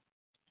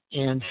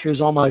 and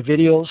here's all my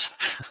videos.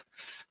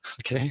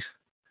 Okay.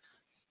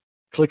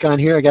 Click on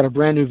here. I got a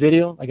brand new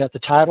video. I got the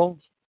title.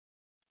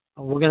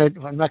 I'm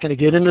not going to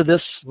get into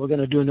this. We're going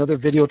to do another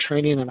video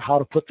training on how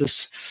to put this,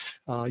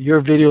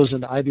 your videos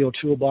into IBO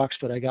Toolbox,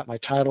 but I got my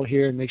title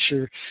here, and make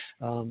sure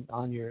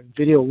on your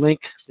video link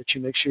that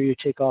you make sure you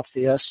take off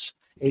the S,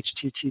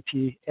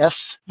 HTTPS,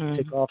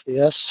 take off the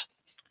S.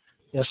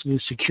 S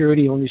means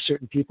security. Only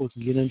certain people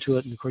can get into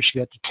it. And of course, you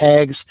got the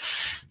tags.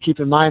 Keep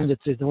in mind that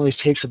it only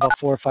takes about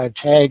 4 or 5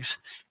 tags,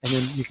 and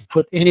then you can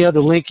put any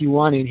other link you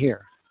want in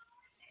here.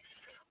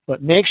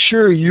 But make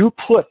sure you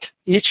put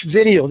each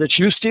video that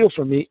you steal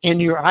from me in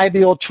your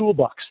IBO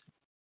Toolbox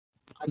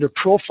under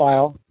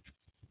Profile,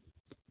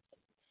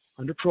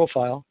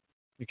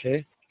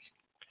 okay,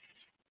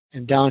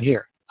 and down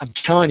here. I'm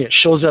telling you, it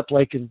shows up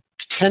like in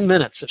 10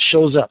 minutes. It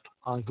shows up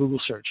on Google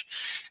search.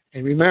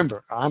 And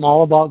remember, I'm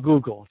all about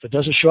Google. If it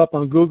doesn't show up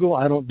on Google,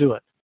 I don't do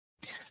it.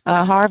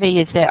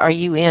 Harvey, are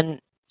you in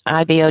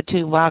IBO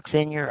Toolbox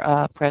in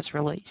your press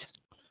release?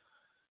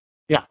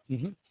 Yeah.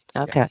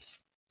 Okay.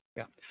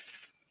 Yeah.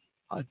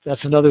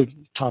 That's another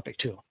topic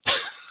too.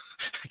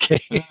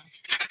 Okay.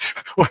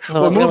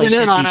 We're moving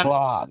in on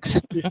blogs.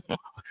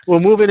 We're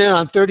moving in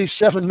on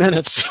 37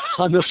 minutes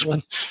on this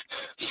one.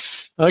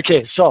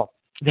 Okay, so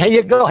there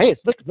you go. Hey,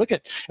 look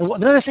at. And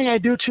another thing I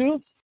do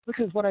too. Look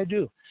at what I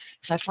do.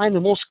 I find the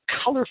most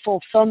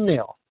colorful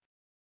thumbnail,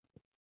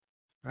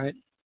 right?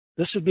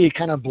 This would be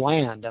kind of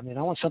bland. I mean,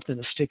 I want something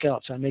to stick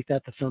out, so I make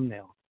that the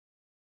thumbnail,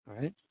 all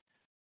right?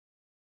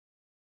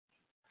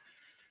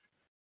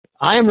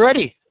 I am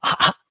ready.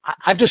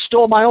 I've just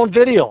stole my own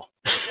video.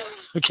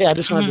 Okay, I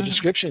just don't have the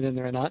description in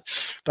there or not,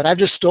 but I've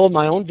just stole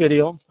my own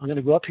video. I'm going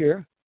to go up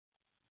here,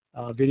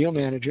 Video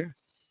Manager,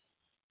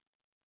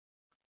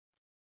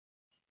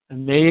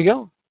 and there you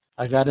go.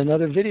 I got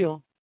another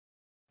video.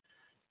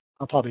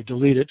 I'll probably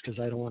delete it because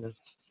I don't want to.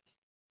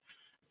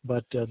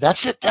 But that's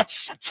it. That's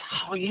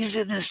how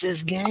easy this is,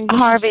 gang.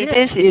 Harvey,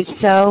 this is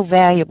so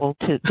valuable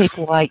to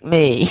people like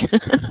me.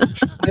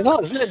 I know,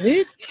 isn't it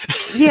neat?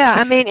 Yeah,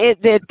 I mean,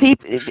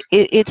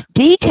 it's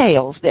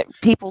details that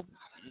people.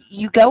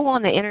 You go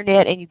on the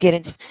internet and you get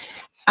in.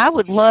 I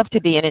would love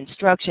to be an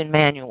instruction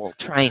manual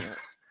trainer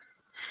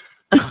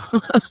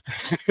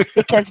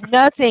because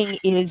nothing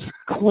is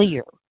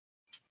clear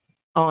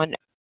on.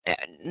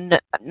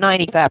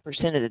 95% of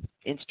the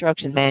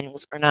instruction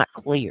manuals are not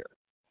clear.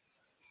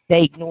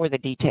 They ignore the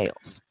details.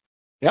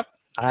 Yep,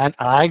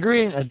 I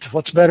agree.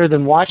 What's better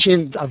than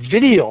watching a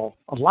video,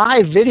 a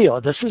live video?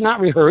 This is not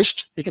rehearsed.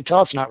 You can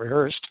tell it's not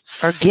rehearsed.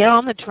 Or get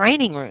on the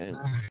training room.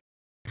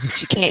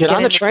 You can't get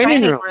on the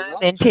training room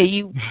until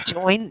you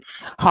join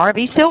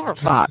Harvey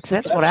Silverfox.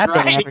 That's what I've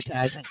been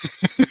advertising.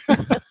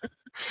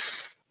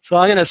 So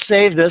I'm going to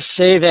save this,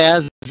 save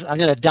as. I'm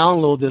going to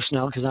download this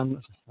now because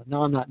I'm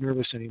not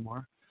nervous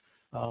anymore.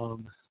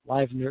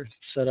 Live nerd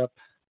setup.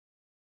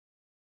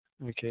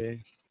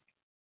 Okay.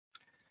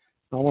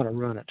 I want to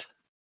run it.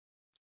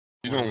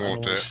 You don't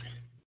want that.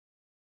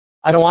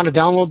 I don't want to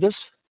download this?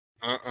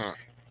 Okay.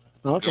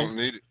 Don't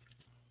need it.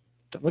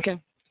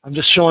 Okay. I'm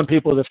just showing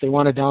people that if they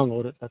want to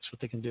download it, that's what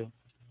they can do.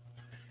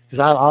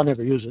 Because I'll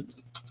never use it.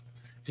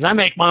 Because I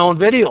make my own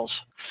videos.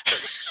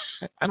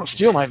 I don't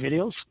steal my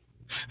videos.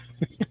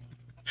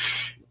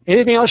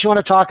 Anything else you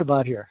want to talk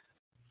about here?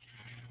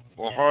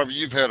 Well, Harvey,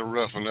 you've had a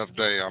rough enough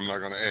day. I'm not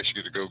going to ask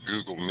you to go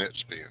Google net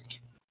spend.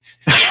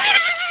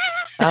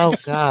 Oh,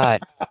 God.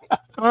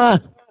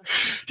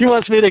 He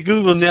wants me to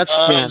Google net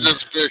spend. I'm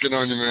just picking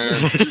on you,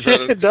 man.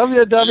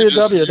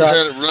 www. You had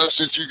it rough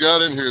since you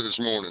got in here this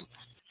morning.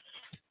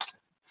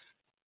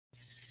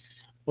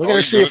 We're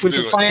going to see if we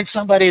can find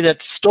somebody that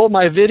stole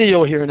my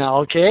video here now,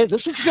 okay?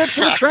 This is good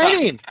for the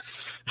training.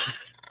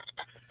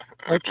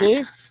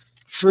 Okay.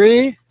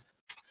 Free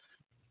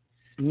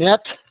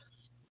net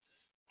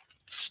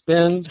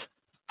spend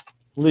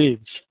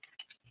leads.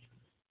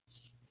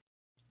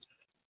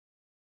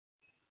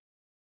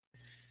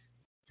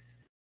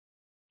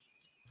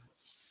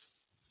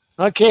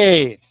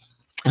 Okay.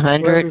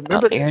 100.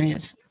 Oh, there it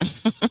is.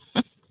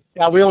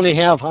 Yeah, we only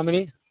have how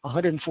many?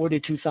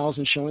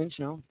 142,000 showings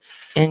now.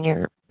 And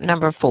you're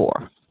number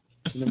 4.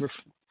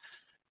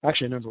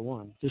 Actually, number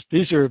 1.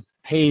 These are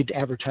paid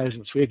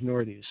advertisements. We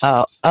ignore these.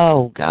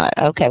 Oh, God.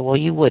 Okay, well,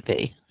 you would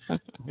be.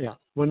 Yeah,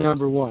 we're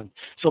number 1.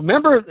 So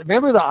remember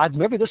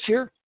this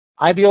here,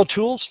 IBO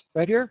tools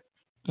right here.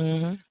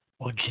 Mm-hmm.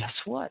 Well, guess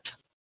what?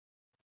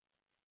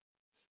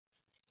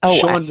 Oh,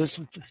 showing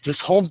this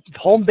home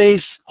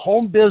biz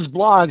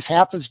blogs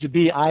happens to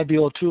be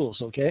IBO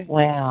tools. Okay.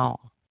 Wow.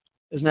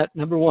 Isn't that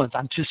number 1?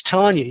 I'm just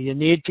telling you, you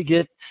need to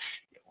get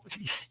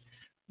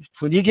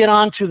when you get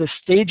onto the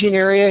staging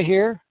area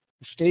here,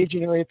 the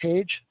staging area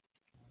page.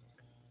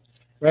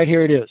 Right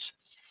here it is.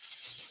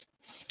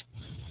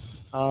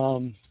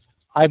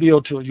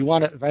 IBO tools. You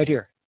want it right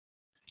here.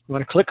 You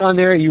want to click on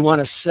there. You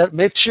want to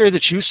make sure that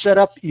you set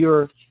up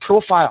your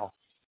profile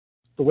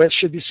the way it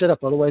should be set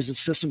up. Otherwise, the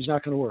system's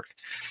not going to work.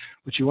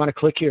 But you want to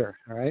click here,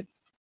 all right?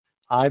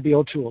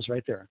 IBO Tools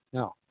right there.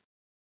 Now,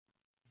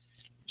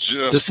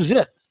 this is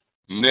it.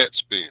 Net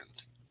spend.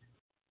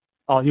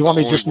 Oh, you want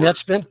me to just net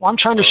spend? Well, I'm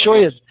trying to show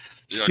you.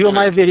 Yeah, See all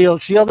my videos.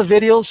 See all the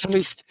videos?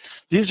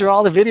 These are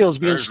all the videos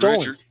being There's stolen.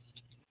 Richard.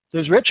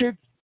 There's Richard.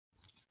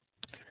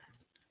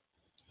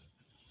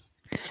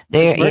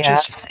 There,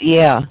 Richard's.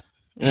 yeah,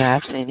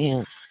 I've seen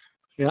him.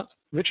 Yeah,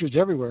 Richard's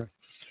everywhere.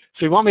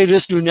 So you want me to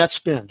just do net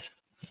spend?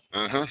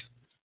 Uh-huh.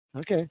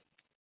 Okay.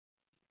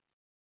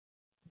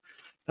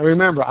 Now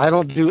remember, I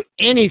don't do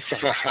anything.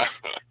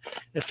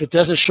 If it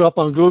doesn't show up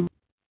on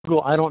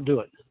Google, I don't do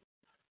it.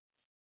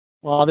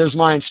 Well, there's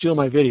mine. Steal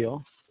my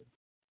video.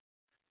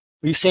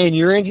 Are you saying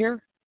you're in here?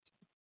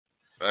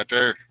 Right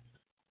there.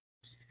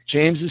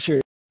 James is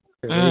here.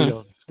 There you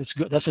go. It's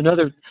good. That's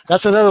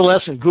another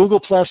lesson. Google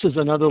Plus is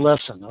another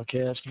lesson.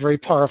 Okay, that's very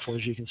powerful,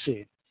 as you can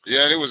see.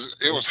 Yeah, it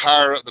was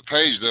higher up the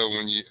page though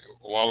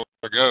a while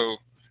ago.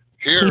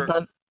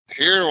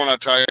 Here when I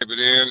type it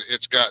in,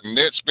 it's got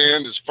net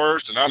spend is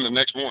first, and I'm the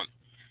next one.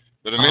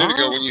 But a minute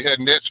ago, when you had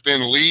net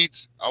spend leads,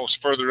 I was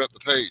further up the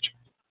page.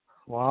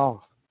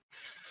 Wow.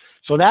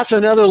 So that's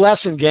another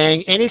lesson,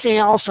 gang. Anything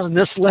else on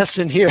this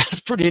lesson here is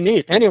pretty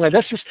neat. Anyway,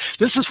 this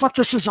is what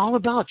this is all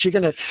about.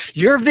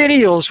 Your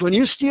videos, when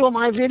you steal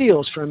my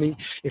videos from me,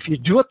 if you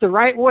do it the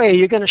right way,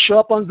 you're going to show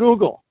up on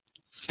Google.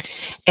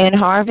 And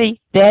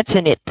Harvey, that's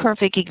a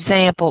perfect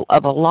example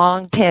of a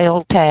long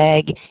tail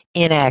tag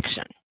in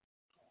action.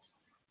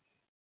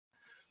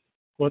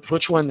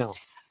 Which one now?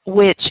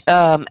 Which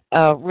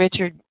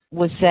Richard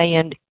was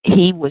saying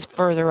he was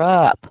further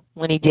up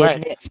when he did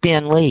net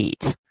spend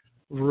leads.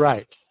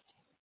 Right.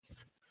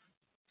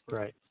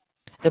 Right.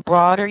 The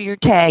broader your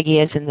tag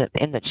is, and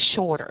the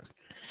shorter,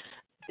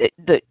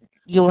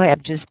 you'll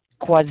have just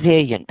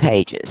quadrillion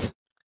pages,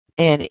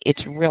 and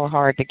it's real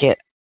hard to get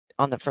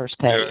on the first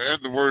page. Yeah, add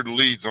the word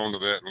leads onto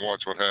that and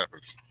watch what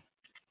happens.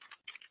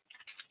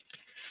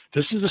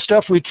 This is the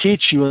stuff we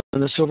teach you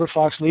in the Silver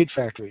Fox Lead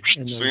Factory.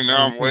 See,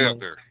 now I'm way up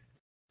there.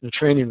 The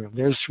training room.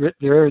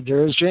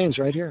 There's James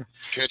right here.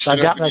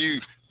 Catching up with you.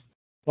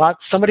 Well,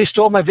 somebody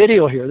stole my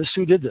video here.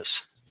 Who did this?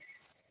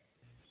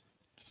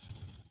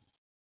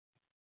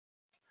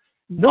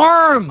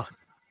 Norm,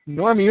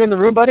 are you in the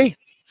room, buddy?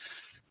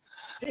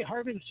 Hey,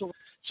 Harvey.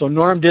 So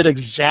Norm did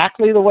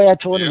exactly the way I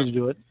told him to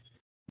do it.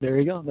 There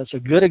you go. That's a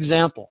good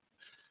example.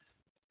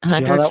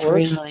 100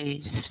 free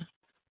leads.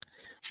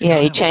 Yeah,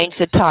 he changed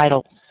the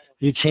title.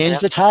 He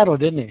changed the title,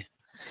 didn't he?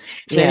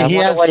 Yeah, I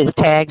wonder what his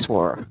tags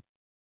were.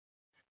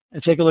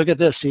 And take a look at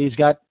this. See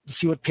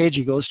what page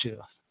he goes to.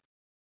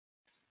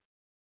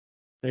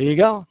 There you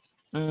go.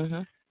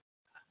 Mm-hmm.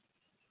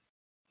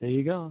 There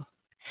you go.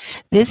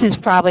 This is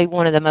probably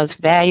one of the most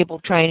valuable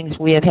trainings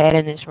we have had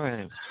in this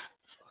room.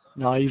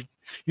 No,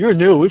 you're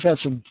new. We've had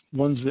some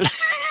ones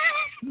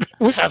that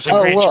we've had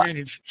some great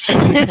trainings.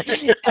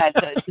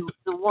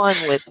 the one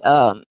with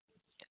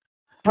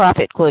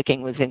profit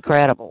clicking was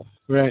incredible.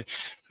 Right.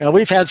 Now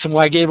we've had some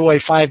where I gave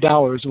away $5,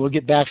 and we'll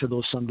get back to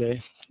those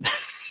someday.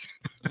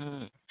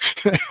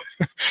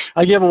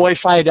 I give away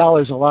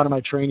 $5 in a lot of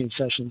my training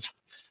sessions.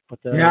 But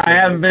I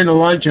haven't been to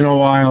lunch in a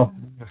while.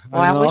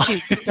 Well, I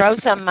wish you'd throw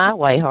some my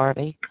way,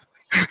 Harvey.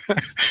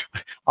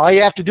 All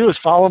you have to do is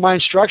follow my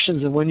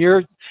instructions, and when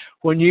your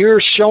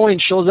showing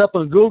shows up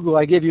on Google,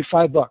 I give you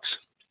 $5.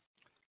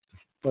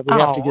 But we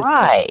have to get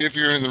right. If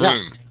you're in the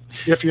room.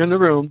 If you're in the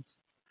room,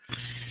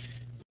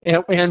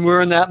 and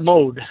we're in that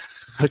mode,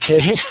 okay.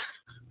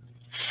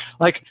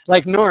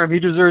 Like Norm, he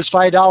deserves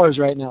 $5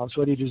 right now. That's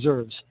what he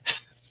deserves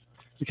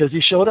because he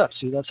showed up.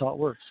 See, that's how it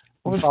works.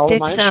 Well,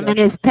 stick some in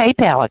his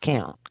PayPal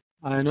account.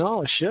 I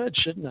know, I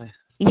shouldn't I?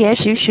 Yes,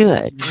 you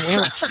should.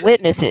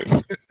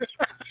 Witnesses.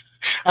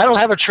 I don't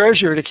have a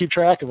treasurer to keep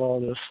track of all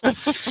this.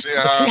 See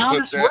how I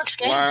put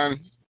that line,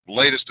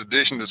 latest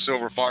edition to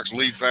Silver Fox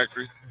Lead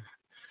Factory?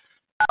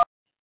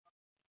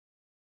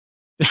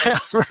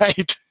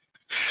 Right.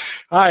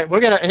 All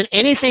right,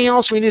 anything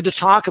else we need to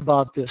talk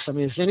about this? I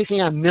mean, is there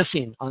anything I'm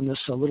missing on this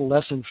little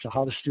lesson for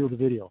how to steal the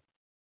video?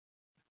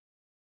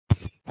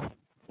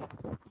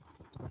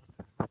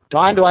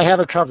 Don, do I have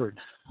it covered?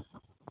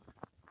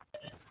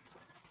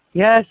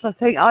 Yes,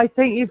 I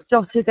think you've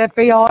dotted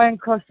every I and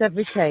crossed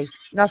every T.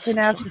 Nothing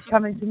else is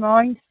coming to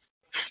mind.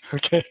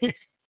 Okay.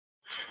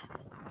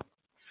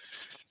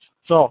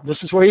 So this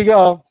is where you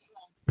go.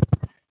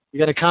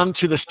 You're going to come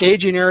to the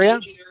staging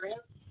area.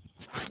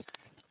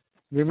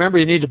 Remember,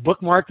 you need to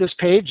bookmark this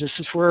page. This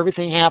is where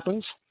everything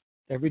happens.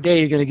 Every day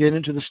you're going to get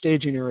into the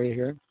staging area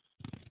here.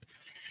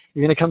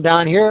 You're going to come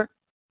down here.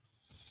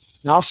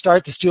 Now I'll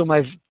start to steal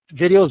my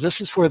videos. This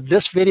is where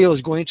this video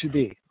is going to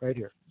be, right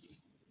here.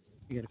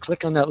 You're going to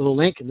click on that little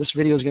link, and this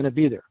video is going to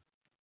be there.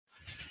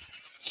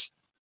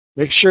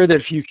 Make sure that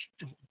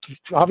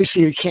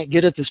obviously you can't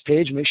get at this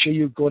page, make sure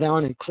you go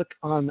down and click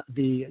on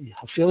the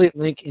affiliate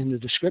link in the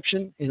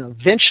description, and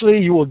eventually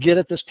you will get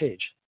at this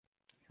page.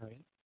 All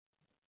right.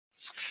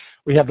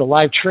 We have the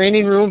live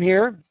training room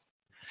here,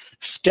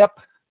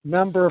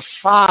 Number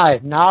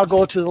 5, now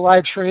go to the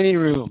live training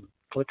room.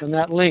 Click on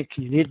that link.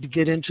 You need to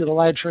get into the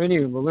live training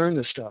room to learn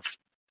this stuff.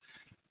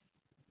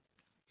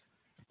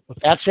 With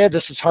that said,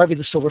 this is Harvey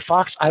the Silver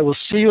Fox. I will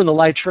see you in the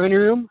live training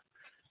room.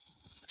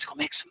 Let's go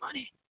make some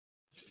money.